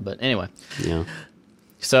OPML file, but anyway. Yeah.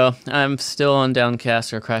 So I'm still on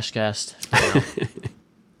Downcast or Crashcast.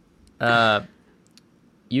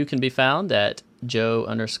 You can be found at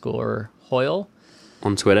Joe_Hoyle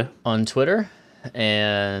On Twitter. on Twitter,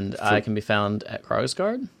 and I can be found at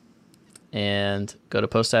Krogsgard. And go to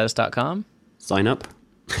poststatus.com. Sign up.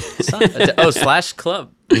 /club.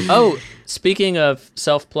 Oh, speaking of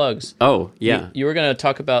self-plugs. Oh, yeah. You were going to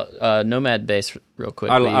talk about Nomad Base real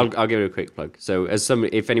quick. I'll give it a quick plug. So,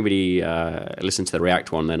 if anybody listened to the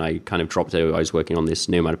React one, then I kind of dropped it. I was working on this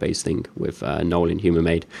Nomad Base thing with Noel in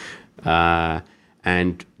HumanMade.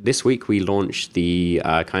 And this week we launched the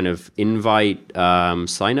kind of invite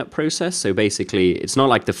sign-up process. So basically, it's not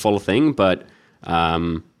like the full thing, but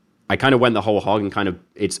I kind of went the whole hog and kind of,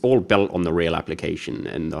 it's all built on the real application,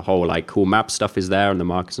 and the whole like cool map stuff is there and the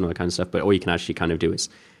markers and all that kind of stuff. But all you can actually kind of do is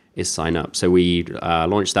sign up. So we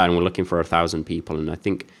launched that, and we're looking for 1,000 people. And I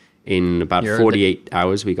think in about 48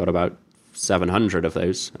 hours, we got about 700 of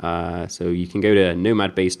those. So you can go to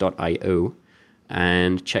nomadbase.io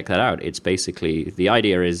and check that out. It's basically, the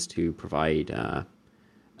idea is to provide a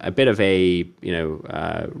bit of a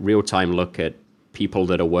real-time look at people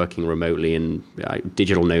that are working remotely, and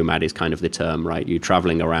digital nomad is kind of the term, right? You're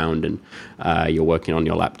traveling around and you're working on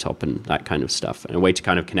your laptop and that kind of stuff. And a way to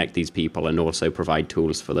kind of connect these people and also provide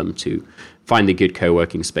tools for them to find the good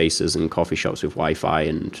co-working spaces and coffee shops with Wi-Fi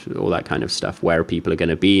and all that kind of stuff, where people are going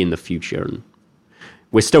to be in the future. And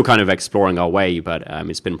we're still kind of exploring our way, but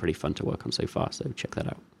it's been pretty fun to work on so far. So check that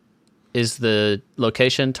out. Is the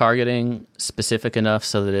location targeting specific enough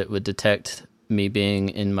so that it would detect me being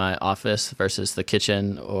in my office versus the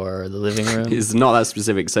kitchen or the living room? It's not that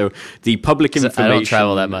specific. So the public information... I don't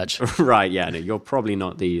travel that much. Right, yeah. No, you're probably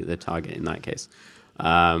not the target in that case.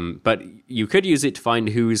 But you could use it to find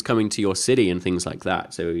who's coming to your city and things like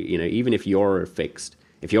that. So, even if you're fixed,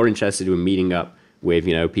 if you're interested in meeting up with,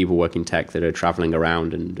 people working tech that are traveling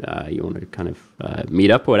around and you want to kind of meet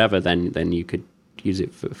up or whatever, then you could use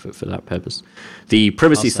it for that purpose. The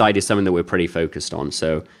privacy side is something that we're pretty focused on.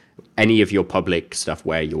 So any of your public stuff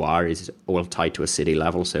where you are is all tied to a city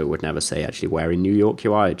level, so it would never say actually where in New York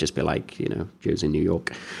you are. It'd just be like, Joe's in New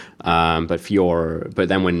York. But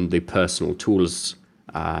then when the personal tools,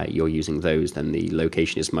 you're using those, then the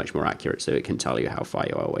location is much more accurate, so it can tell you how far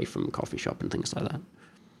you are away from a coffee shop and things like that.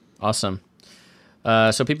 Awesome.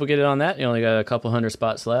 So people get it on that. You only got a couple hundred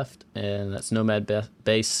spots left, and that's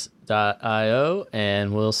nomadbase.io,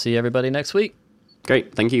 and we'll see everybody next week.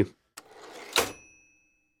 Great. Thank you.